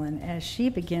Mary Ellen as she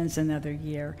begins another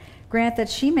year. Grant that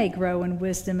she may grow in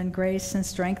wisdom and grace and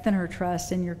strengthen her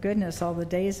trust in your goodness all the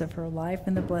days of her life,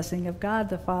 and the blessing of God,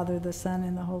 the Father, the Son,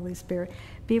 and the Holy Spirit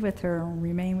be with her and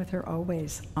remain with her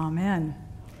always. Amen.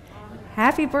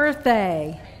 Happy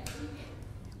birthday.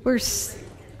 We're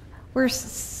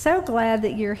so glad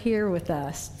that you're here with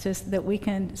us, just that we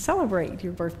can celebrate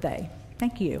your birthday.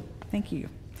 Thank you. Thank you.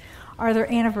 Are there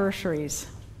anniversaries?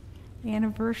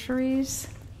 Anniversaries?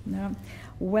 No.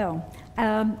 Well,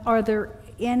 are there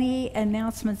any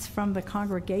announcements from the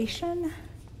congregation?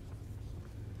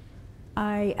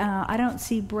 I don't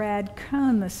see Brad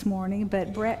Cohn this morning,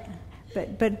 but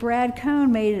Brad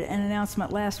Cohn made an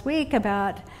announcement last week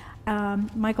about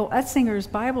Michael Utzinger's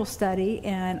Bible study,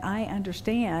 and I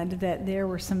understand that there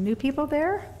were some new people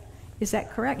there. Is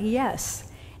that correct? Yes.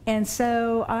 And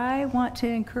so I want to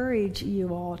encourage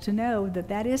you all to know that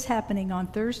that is happening on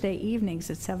Thursday evenings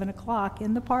at 7 o'clock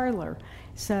in the parlor.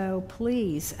 So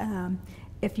please,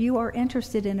 if you are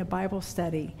interested in a Bible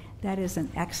study, that is an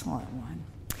excellent one.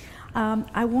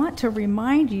 I want to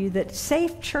remind you that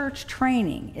Safe Church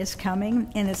Training is coming,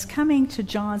 and it's coming to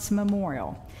John's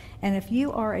Memorial. And if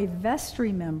you are a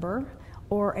vestry member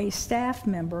or a staff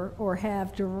member or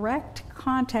have direct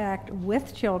contact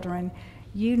with children,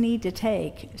 you need to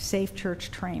take Safe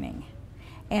Church Training.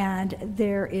 And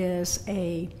there is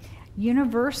a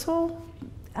universal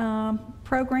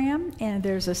program, and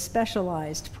there's a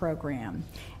specialized program.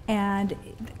 And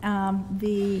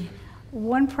the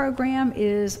one program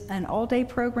is an all-day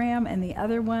program, and the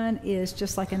other one is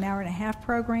just like an hour-and-a-half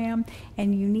program.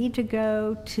 And you need to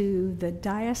go to the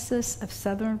Diocese of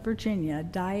Southern Virginia,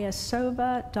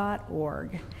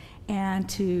 diasova.org, and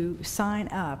to sign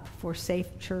up for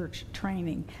Safe Church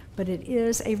Training. But it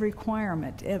is a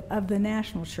requirement of the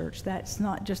national church. That's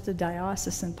not just a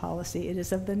diocesan policy. It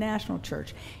is of the national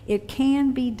church. It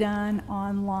can be done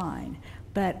online,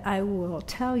 but I will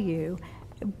tell you,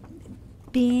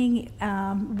 being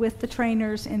with the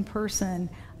trainers in person,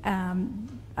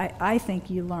 I think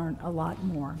you learn a lot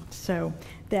more. So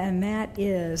then that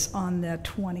is on the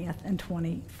 20th and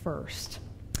 21st.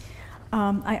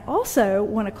 I also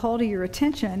want to call to your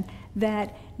attention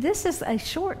that this is a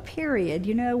short period.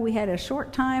 You know, we had a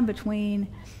short time between,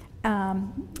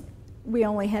 we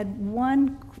only had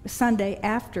one Sunday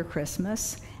after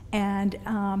Christmas, and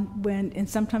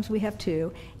sometimes we have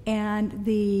two, and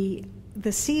the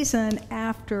season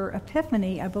after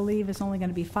Epiphany, I believe, is only going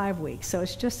to be 5 weeks. So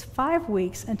it's just 5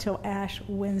 weeks until Ash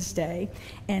Wednesday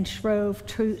and Shrove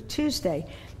Tuesday.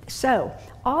 So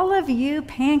all of you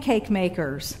pancake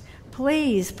makers,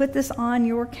 please put this on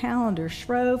your calendar.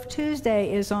 Shrove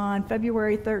Tuesday is on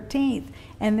February 13th,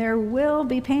 and there will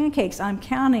be pancakes. I'm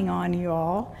counting on you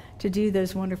all to do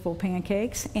those wonderful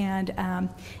pancakes, and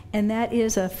that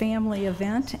is a family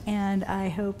event, and I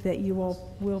hope that you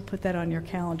all will put that on your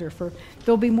calendar.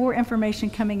 There'll be more information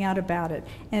coming out about it.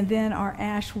 And then our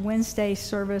Ash Wednesday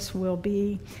service will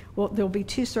be, there'll be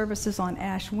two services on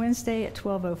Ash Wednesday at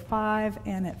 12:05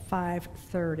 and at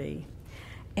 5:30.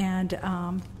 And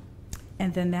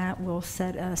then that will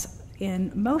set us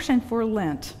in motion for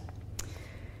Lent.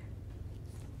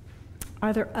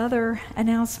 Are there other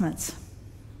announcements?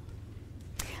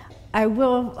 I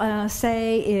will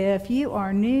say, if you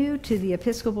are new to the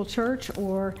Episcopal Church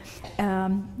or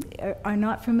are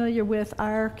not familiar with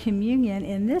our communion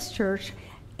in this church,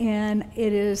 and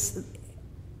it is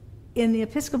in the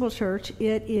Episcopal Church,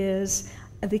 it is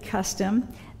the custom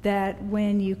that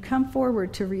when you come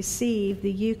forward to receive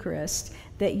the Eucharist,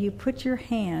 that you put your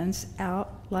hands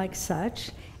out like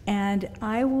such, and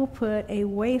I will put a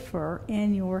wafer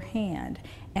in your hand.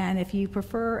 And if you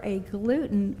prefer a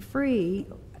gluten-free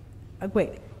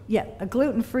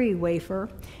wafer,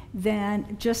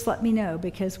 then just let me know,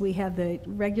 because we have the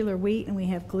regular wheat and we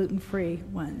have gluten-free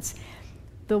ones.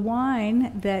 The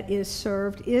wine that is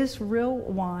served is real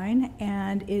wine,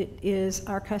 and it is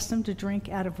our custom to drink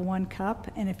out of one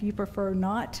cup. And if you prefer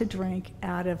not to drink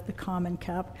out of the common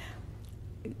cup,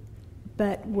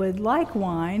 but would like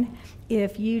wine,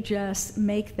 if you just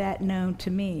make that known to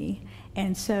me.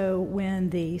 And so when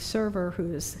the server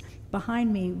who is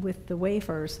behind me with the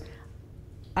wafers,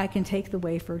 I can take the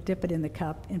wafer, dip it in the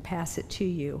cup, and pass it to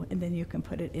you, and then you can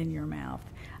put it in your mouth.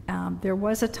 There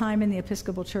was a time in the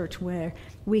Episcopal Church where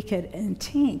we could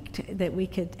instinct that we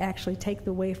could actually take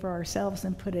the wafer ourselves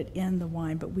and put it in the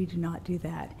wine, but we do not do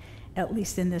that, at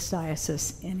least in this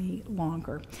diocese, any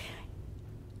longer.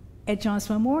 At John's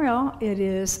Memorial, it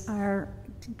is our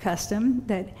custom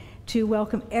that to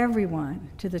welcome everyone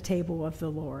to the table of the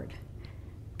Lord.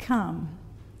 Come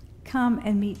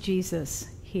and meet Jesus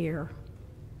here.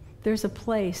 There's a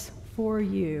place for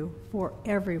you, for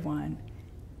everyone,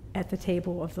 at the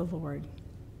table of the Lord.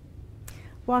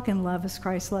 Walk in love as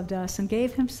Christ loved us and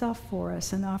gave himself for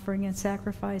us, an offering and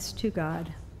sacrifice to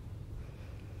God.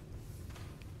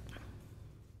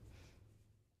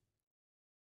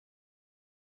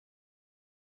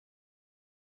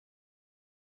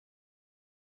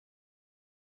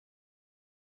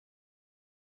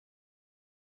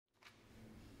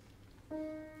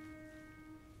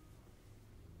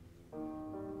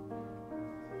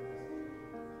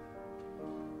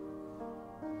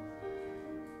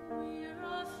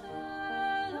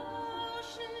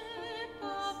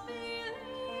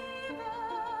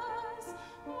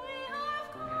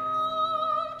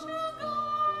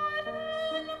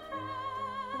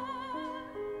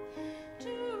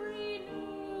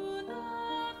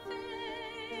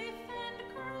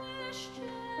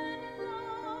 Christian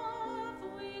love.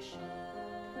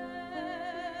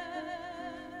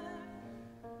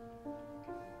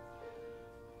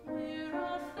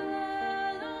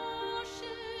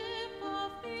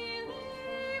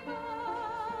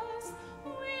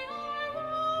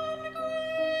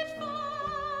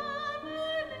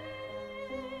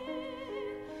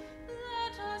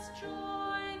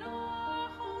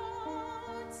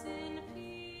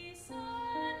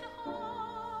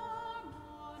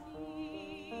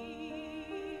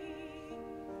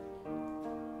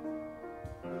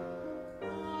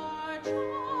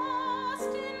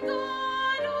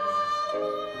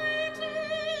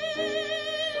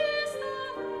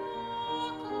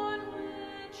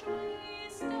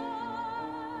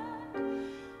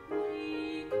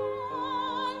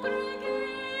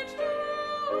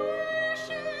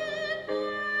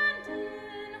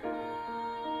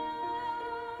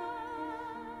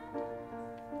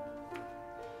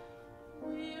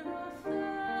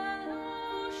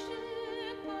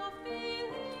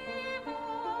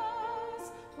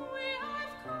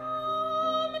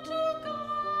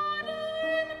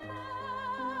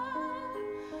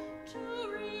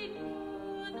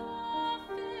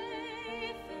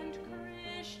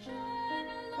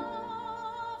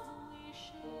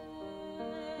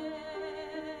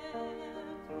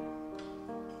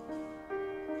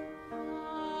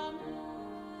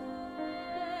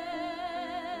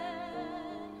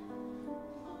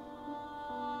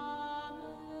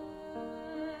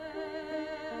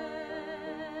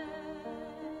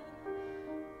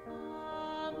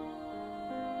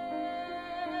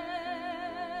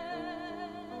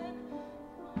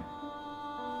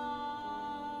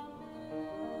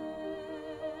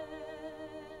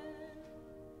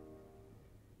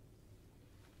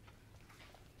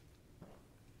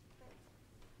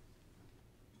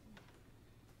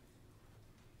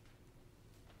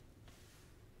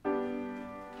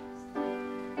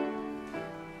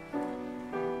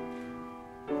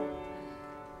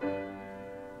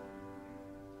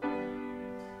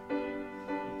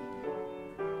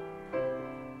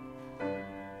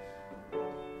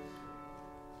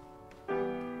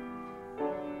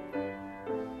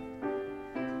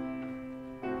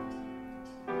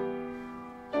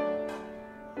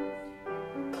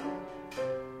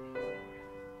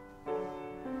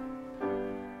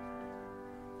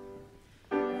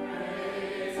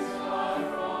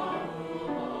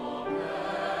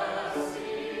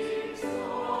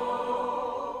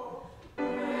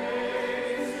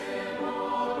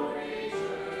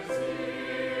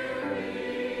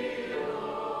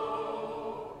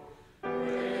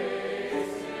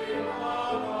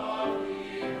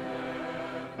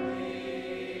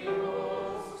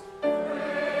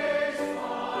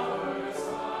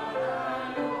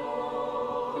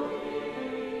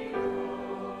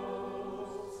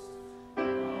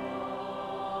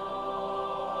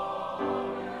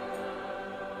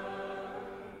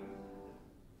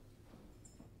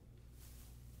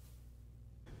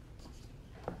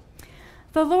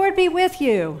 The Lord be with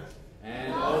you.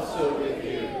 And also with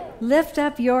you. Lift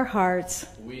up your hearts.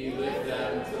 We lift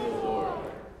them to the Lord.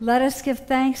 Let us give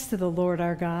thanks to the Lord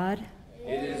our God.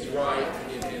 It is right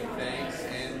to give him thanks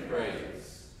and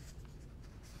praise.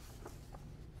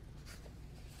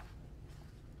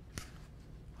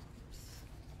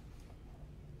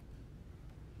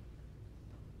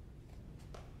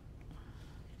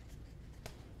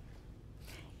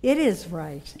 It is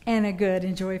right and a good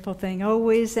and joyful thing,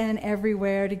 always and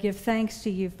everywhere, to give thanks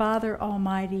to you, Father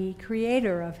Almighty,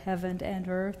 creator of heaven and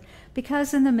earth,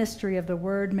 because in the mystery of the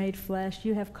Word made flesh,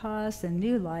 you have caused a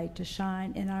new light to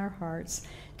shine in our hearts,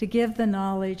 to give the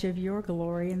knowledge of your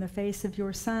glory in the face of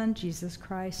your Son, Jesus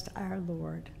Christ, our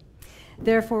Lord.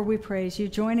 Therefore we praise you,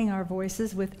 joining our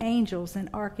voices with angels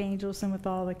and archangels and with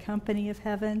all the company of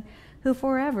heaven, who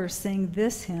forever sing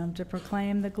this hymn to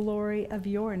proclaim the glory of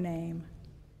your name.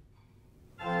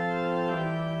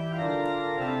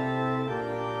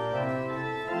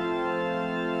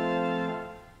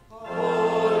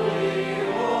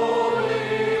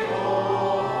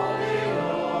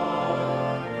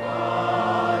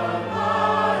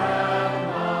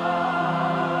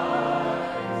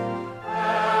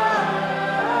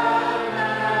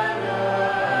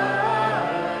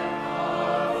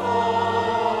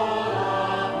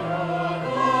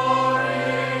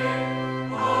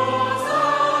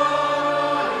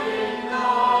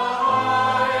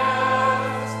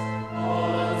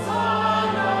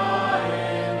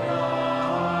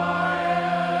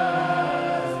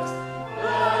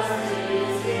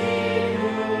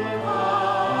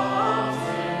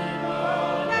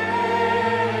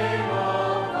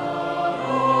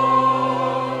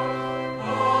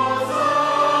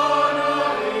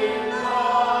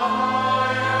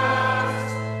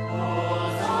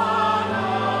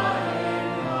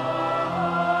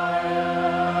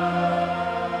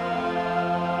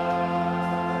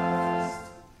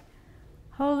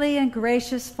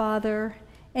 Gracious Father,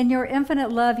 in your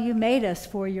infinite love you made us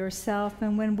for yourself,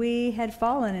 and when we had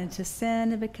fallen into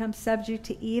sin and become subject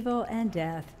to evil and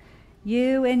death,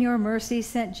 you in your mercy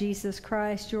sent Jesus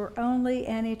Christ, your only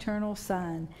and eternal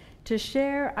Son, to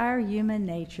share our human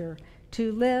nature,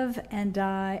 to live and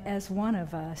die as one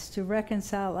of us, to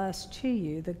reconcile us to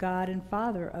you, the God and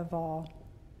Father of all.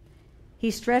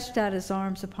 He stretched out his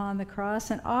arms upon the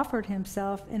cross and offered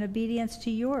himself in obedience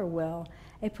to your will,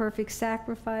 a perfect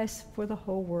sacrifice for the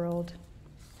whole world.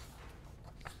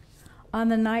 On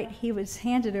the night he was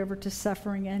handed over to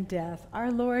suffering and death,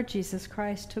 our Lord Jesus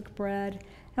Christ took bread,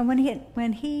 and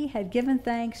when he had given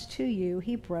thanks to you,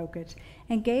 he broke it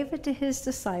and gave it to his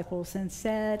disciples and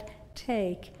said,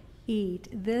 "Take, eat,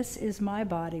 this is my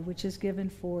body, which is given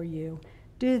for you.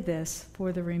 Do this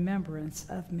for the remembrance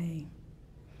of me."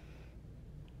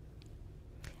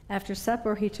 After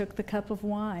supper, he took the cup of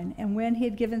wine, and when he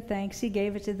had given thanks, he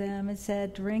gave it to them and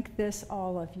said, "Drink this,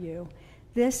 all of you.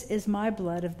 This is my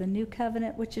blood of the new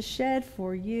covenant, which is shed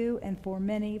for you and for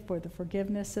many for the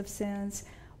forgiveness of sins.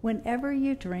 Whenever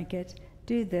you drink it,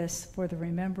 do this for the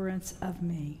remembrance of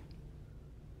me."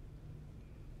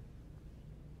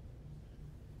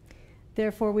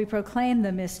 Therefore, we proclaim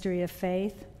the mystery of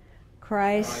faith.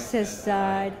 Christ has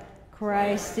died.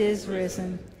 Christ is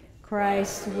risen.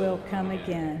 Christ will come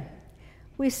again.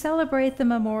 We celebrate the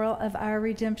memorial of our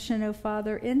redemption, O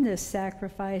Father, in this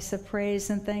sacrifice of praise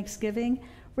and thanksgiving.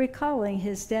 Recalling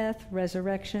his death,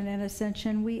 resurrection, and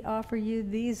ascension, we offer you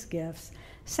these gifts.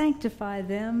 Sanctify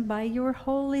them by your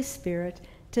Holy Spirit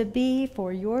to be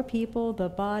for your people the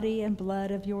body and blood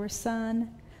of your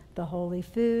Son, the holy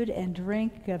food and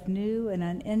drink of new and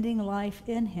unending life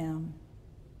in him.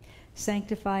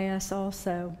 Sanctify us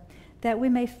also, that we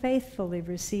may faithfully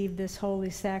receive this holy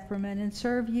sacrament and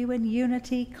serve you in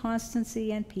unity,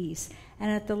 constancy, and peace,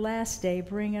 and at the last day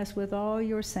bring us with all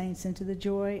your saints into the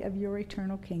joy of your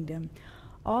eternal kingdom.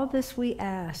 All this we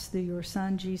ask through your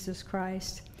Son, Jesus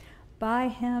Christ, by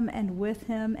him and with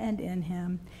him and in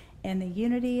him, in the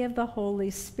unity of the Holy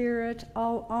Spirit.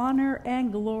 All honor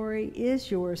and glory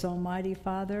is yours, Almighty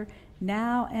Father,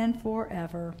 now and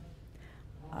forever.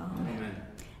 Amen.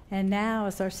 And now,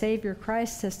 as our Savior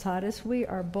Christ has taught us, we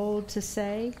are bold to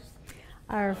say,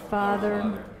 "Our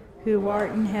Father, who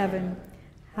art in heaven,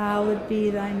 hallowed be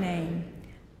thy name.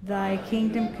 Thy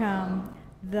kingdom come,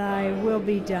 thy will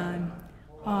be done,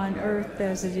 on earth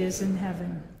as it is in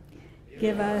heaven.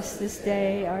 Give us this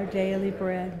day our daily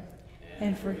bread,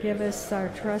 and forgive us our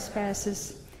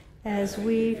trespasses, as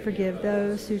we forgive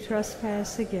those who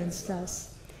trespass against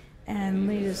us. And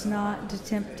lead us not into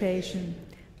temptation,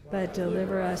 but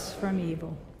deliver us from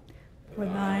evil. For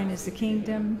thine is the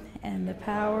kingdom, and the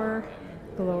power,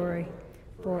 glory,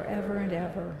 forever and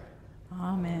ever.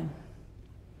 Amen."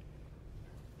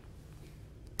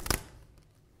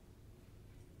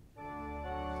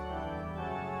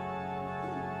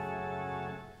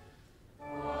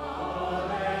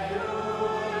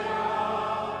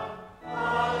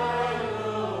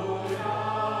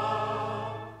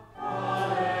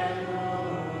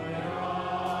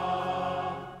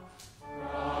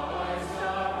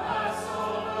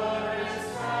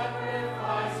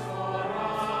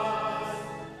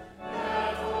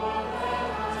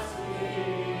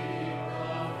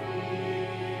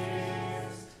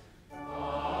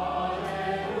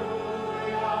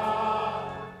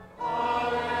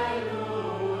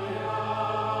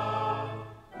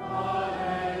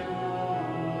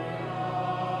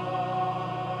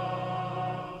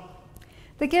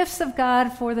 The gifts of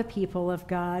God for the people of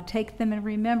God. Take them in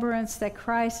remembrance that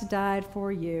Christ died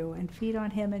for you, and feed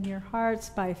on him in your hearts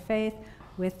by faith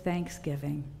with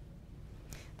thanksgiving.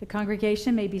 The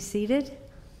congregation may be seated.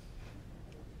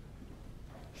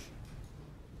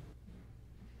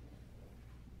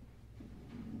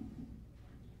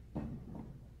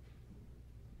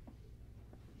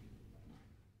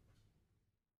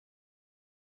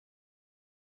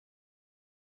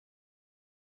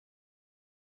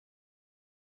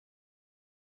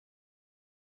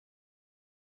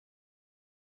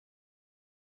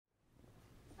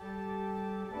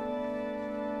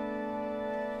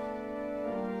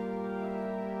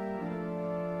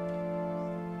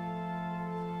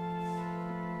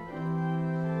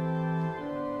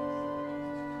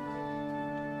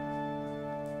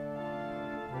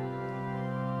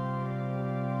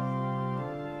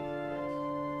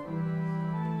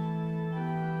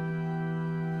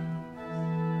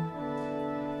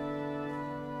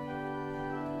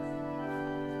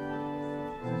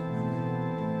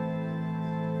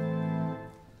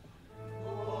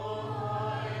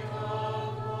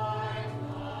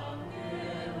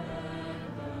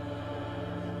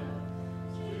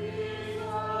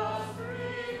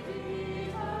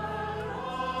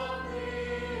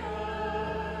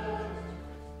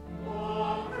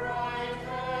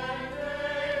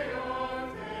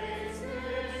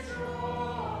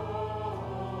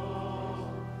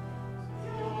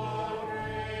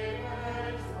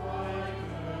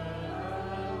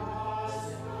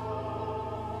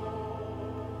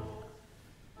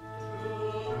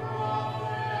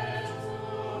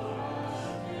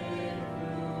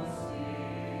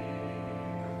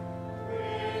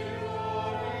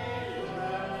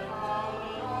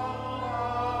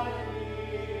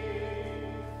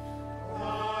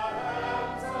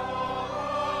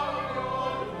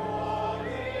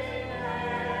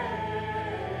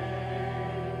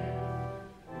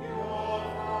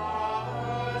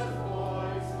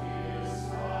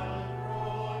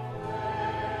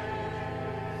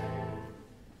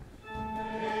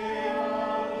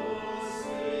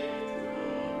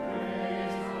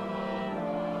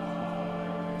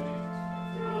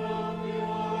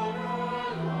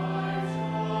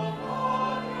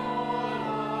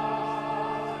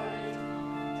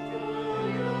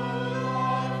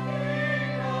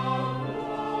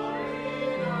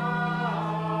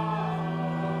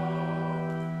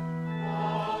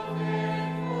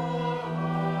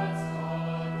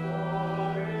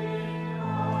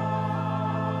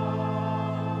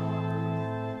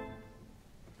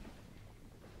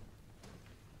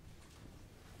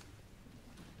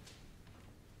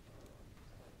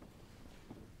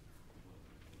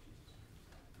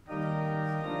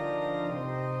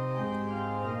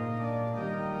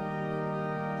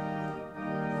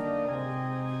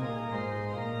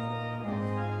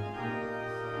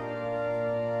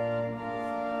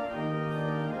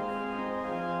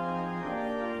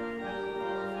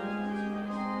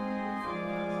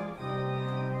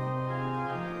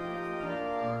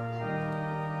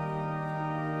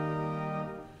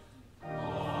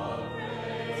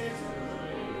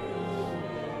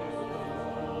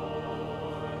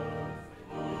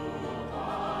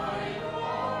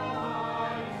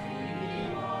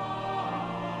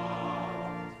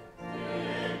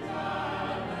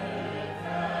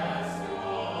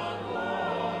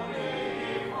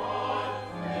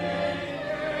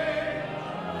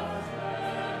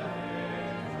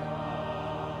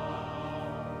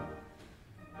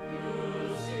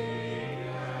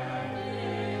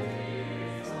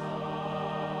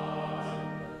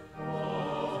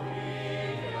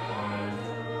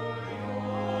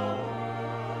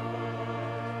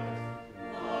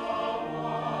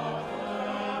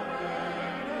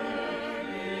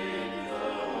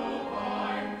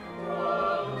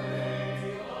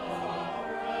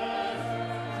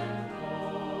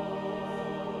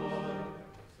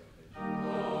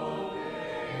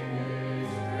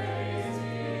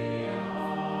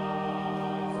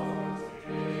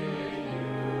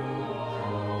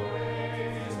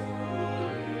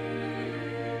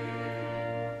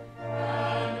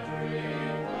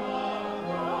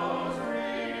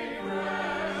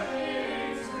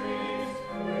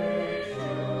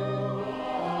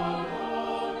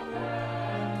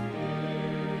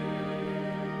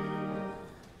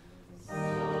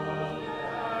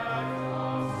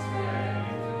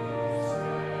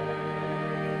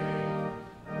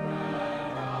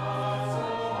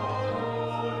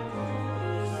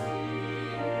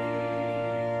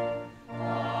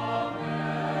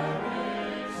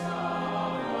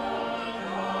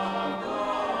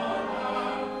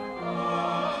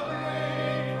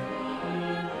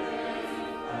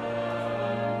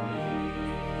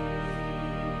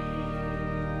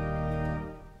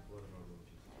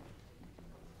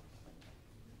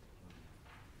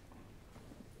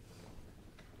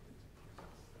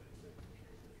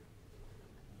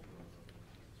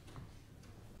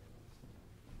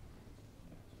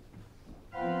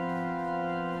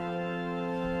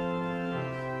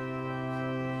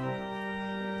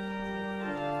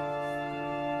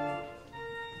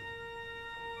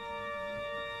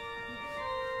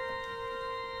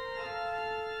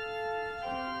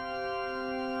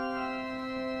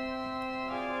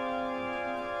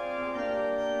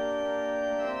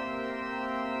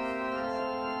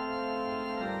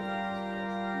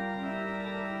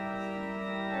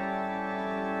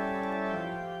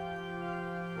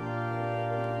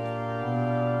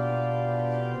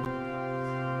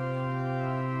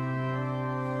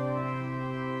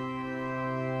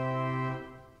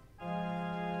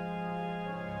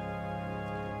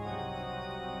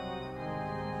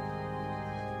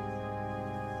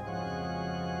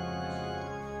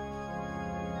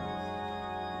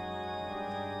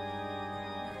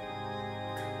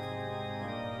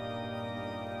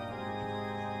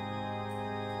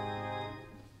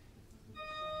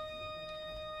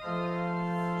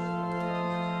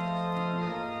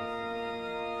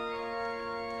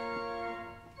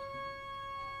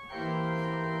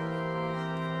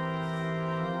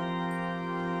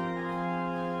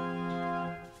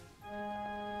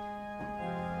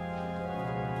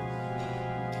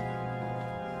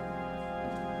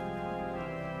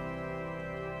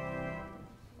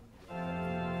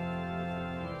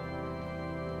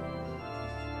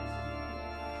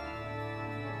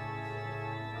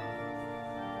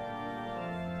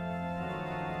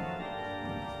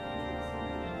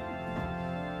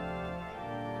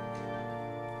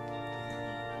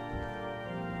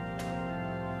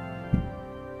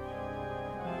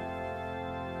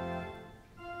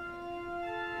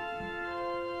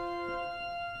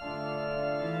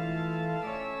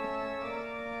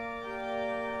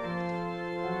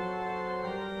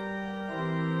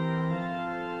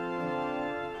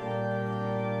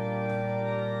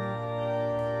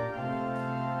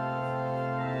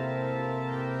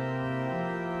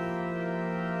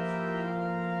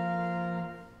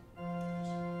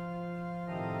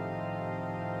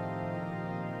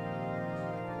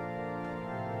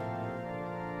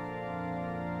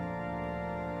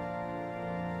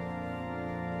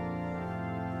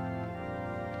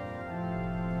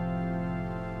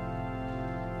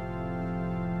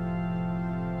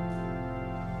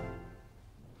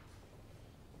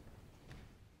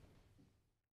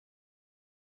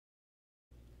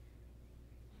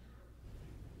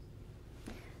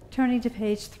 Turning to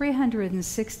page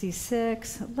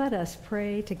 366, let us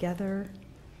pray together.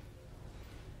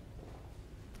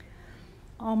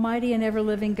 Almighty and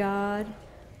ever-living God,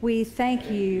 we thank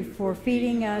you for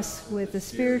feeding us with the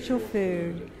spiritual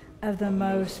food of the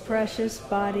most precious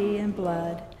body and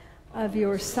blood of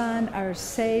your Son, our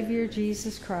Savior,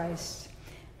 Jesus Christ,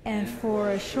 and for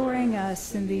assuring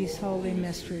us in these holy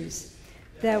mysteries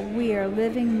that we are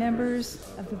living members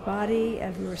of the body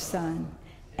of your Son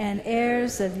and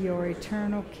heirs of your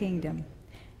eternal kingdom.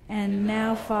 And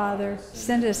now, Father,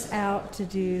 send us out to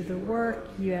do the work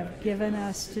you have given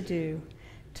us to do,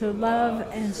 to love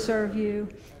and serve you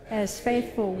as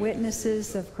faithful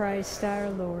witnesses of Christ our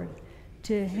Lord.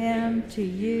 To him, to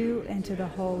you, and to the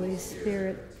Holy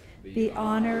Spirit be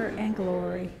honor and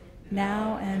glory,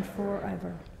 now and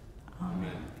forever.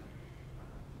 Amen.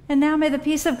 And now may the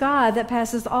peace of God that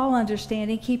passes all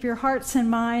understanding keep your hearts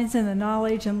and minds in the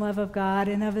knowledge and love of God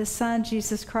and of his Son,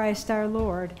 Jesus Christ our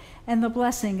Lord, and the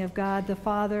blessing of God the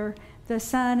Father, the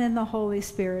Son, and the Holy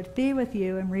Spirit be with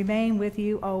you and remain with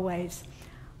you always.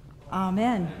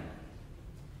 Amen.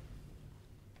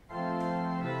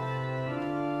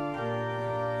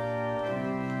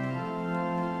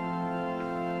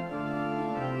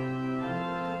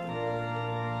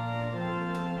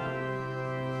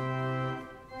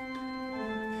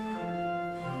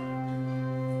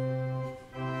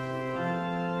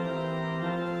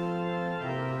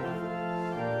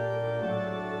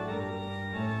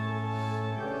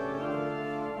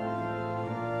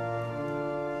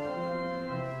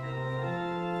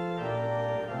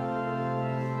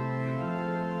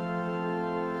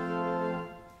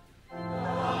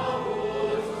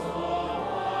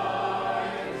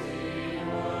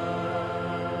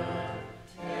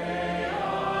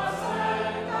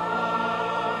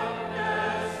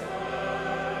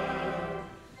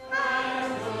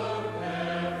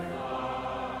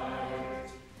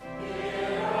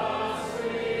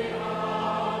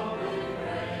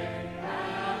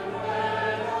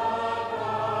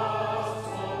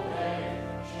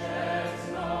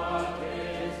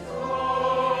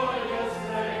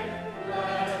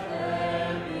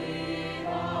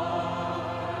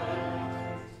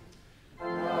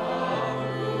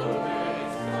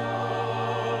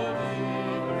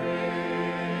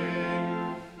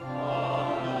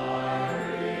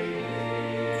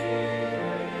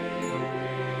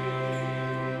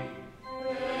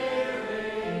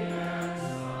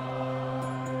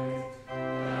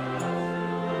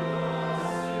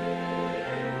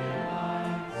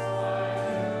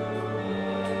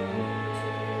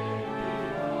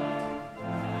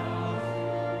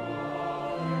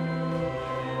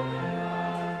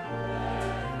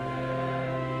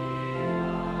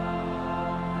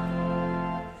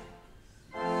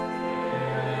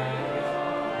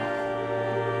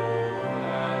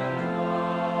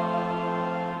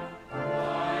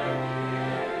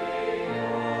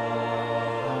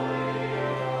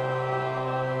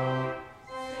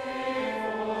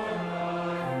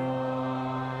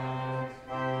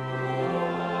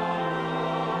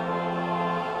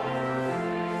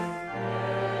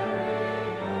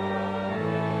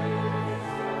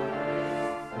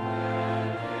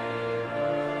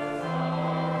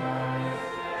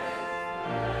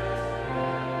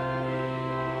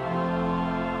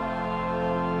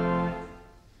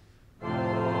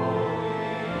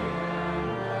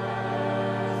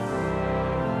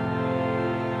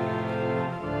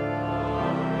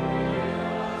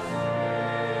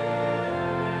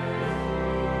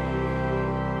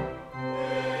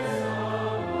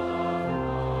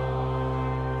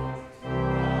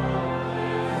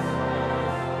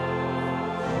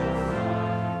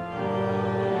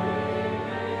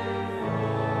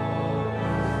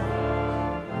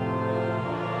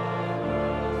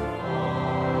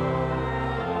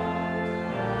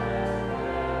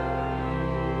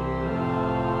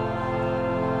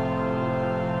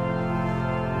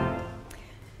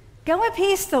 Go in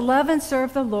peace to love and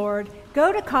serve the Lord.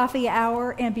 Go to coffee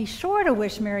hour and be sure to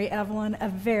wish Mary Evelyn a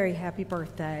very happy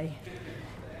birthday.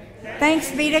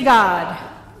 Thanks be to God.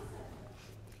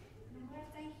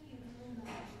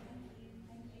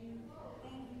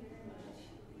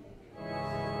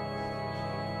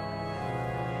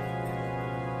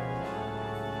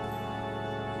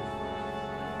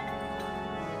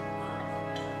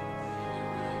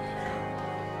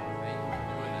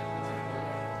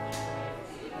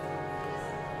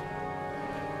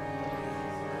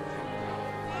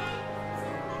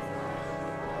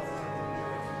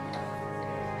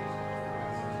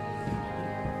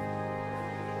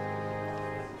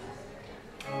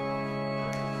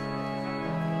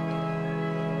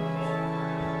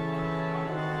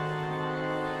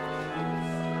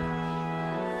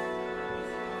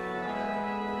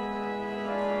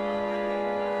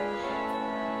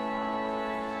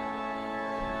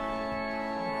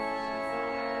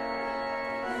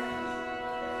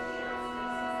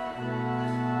 Amen.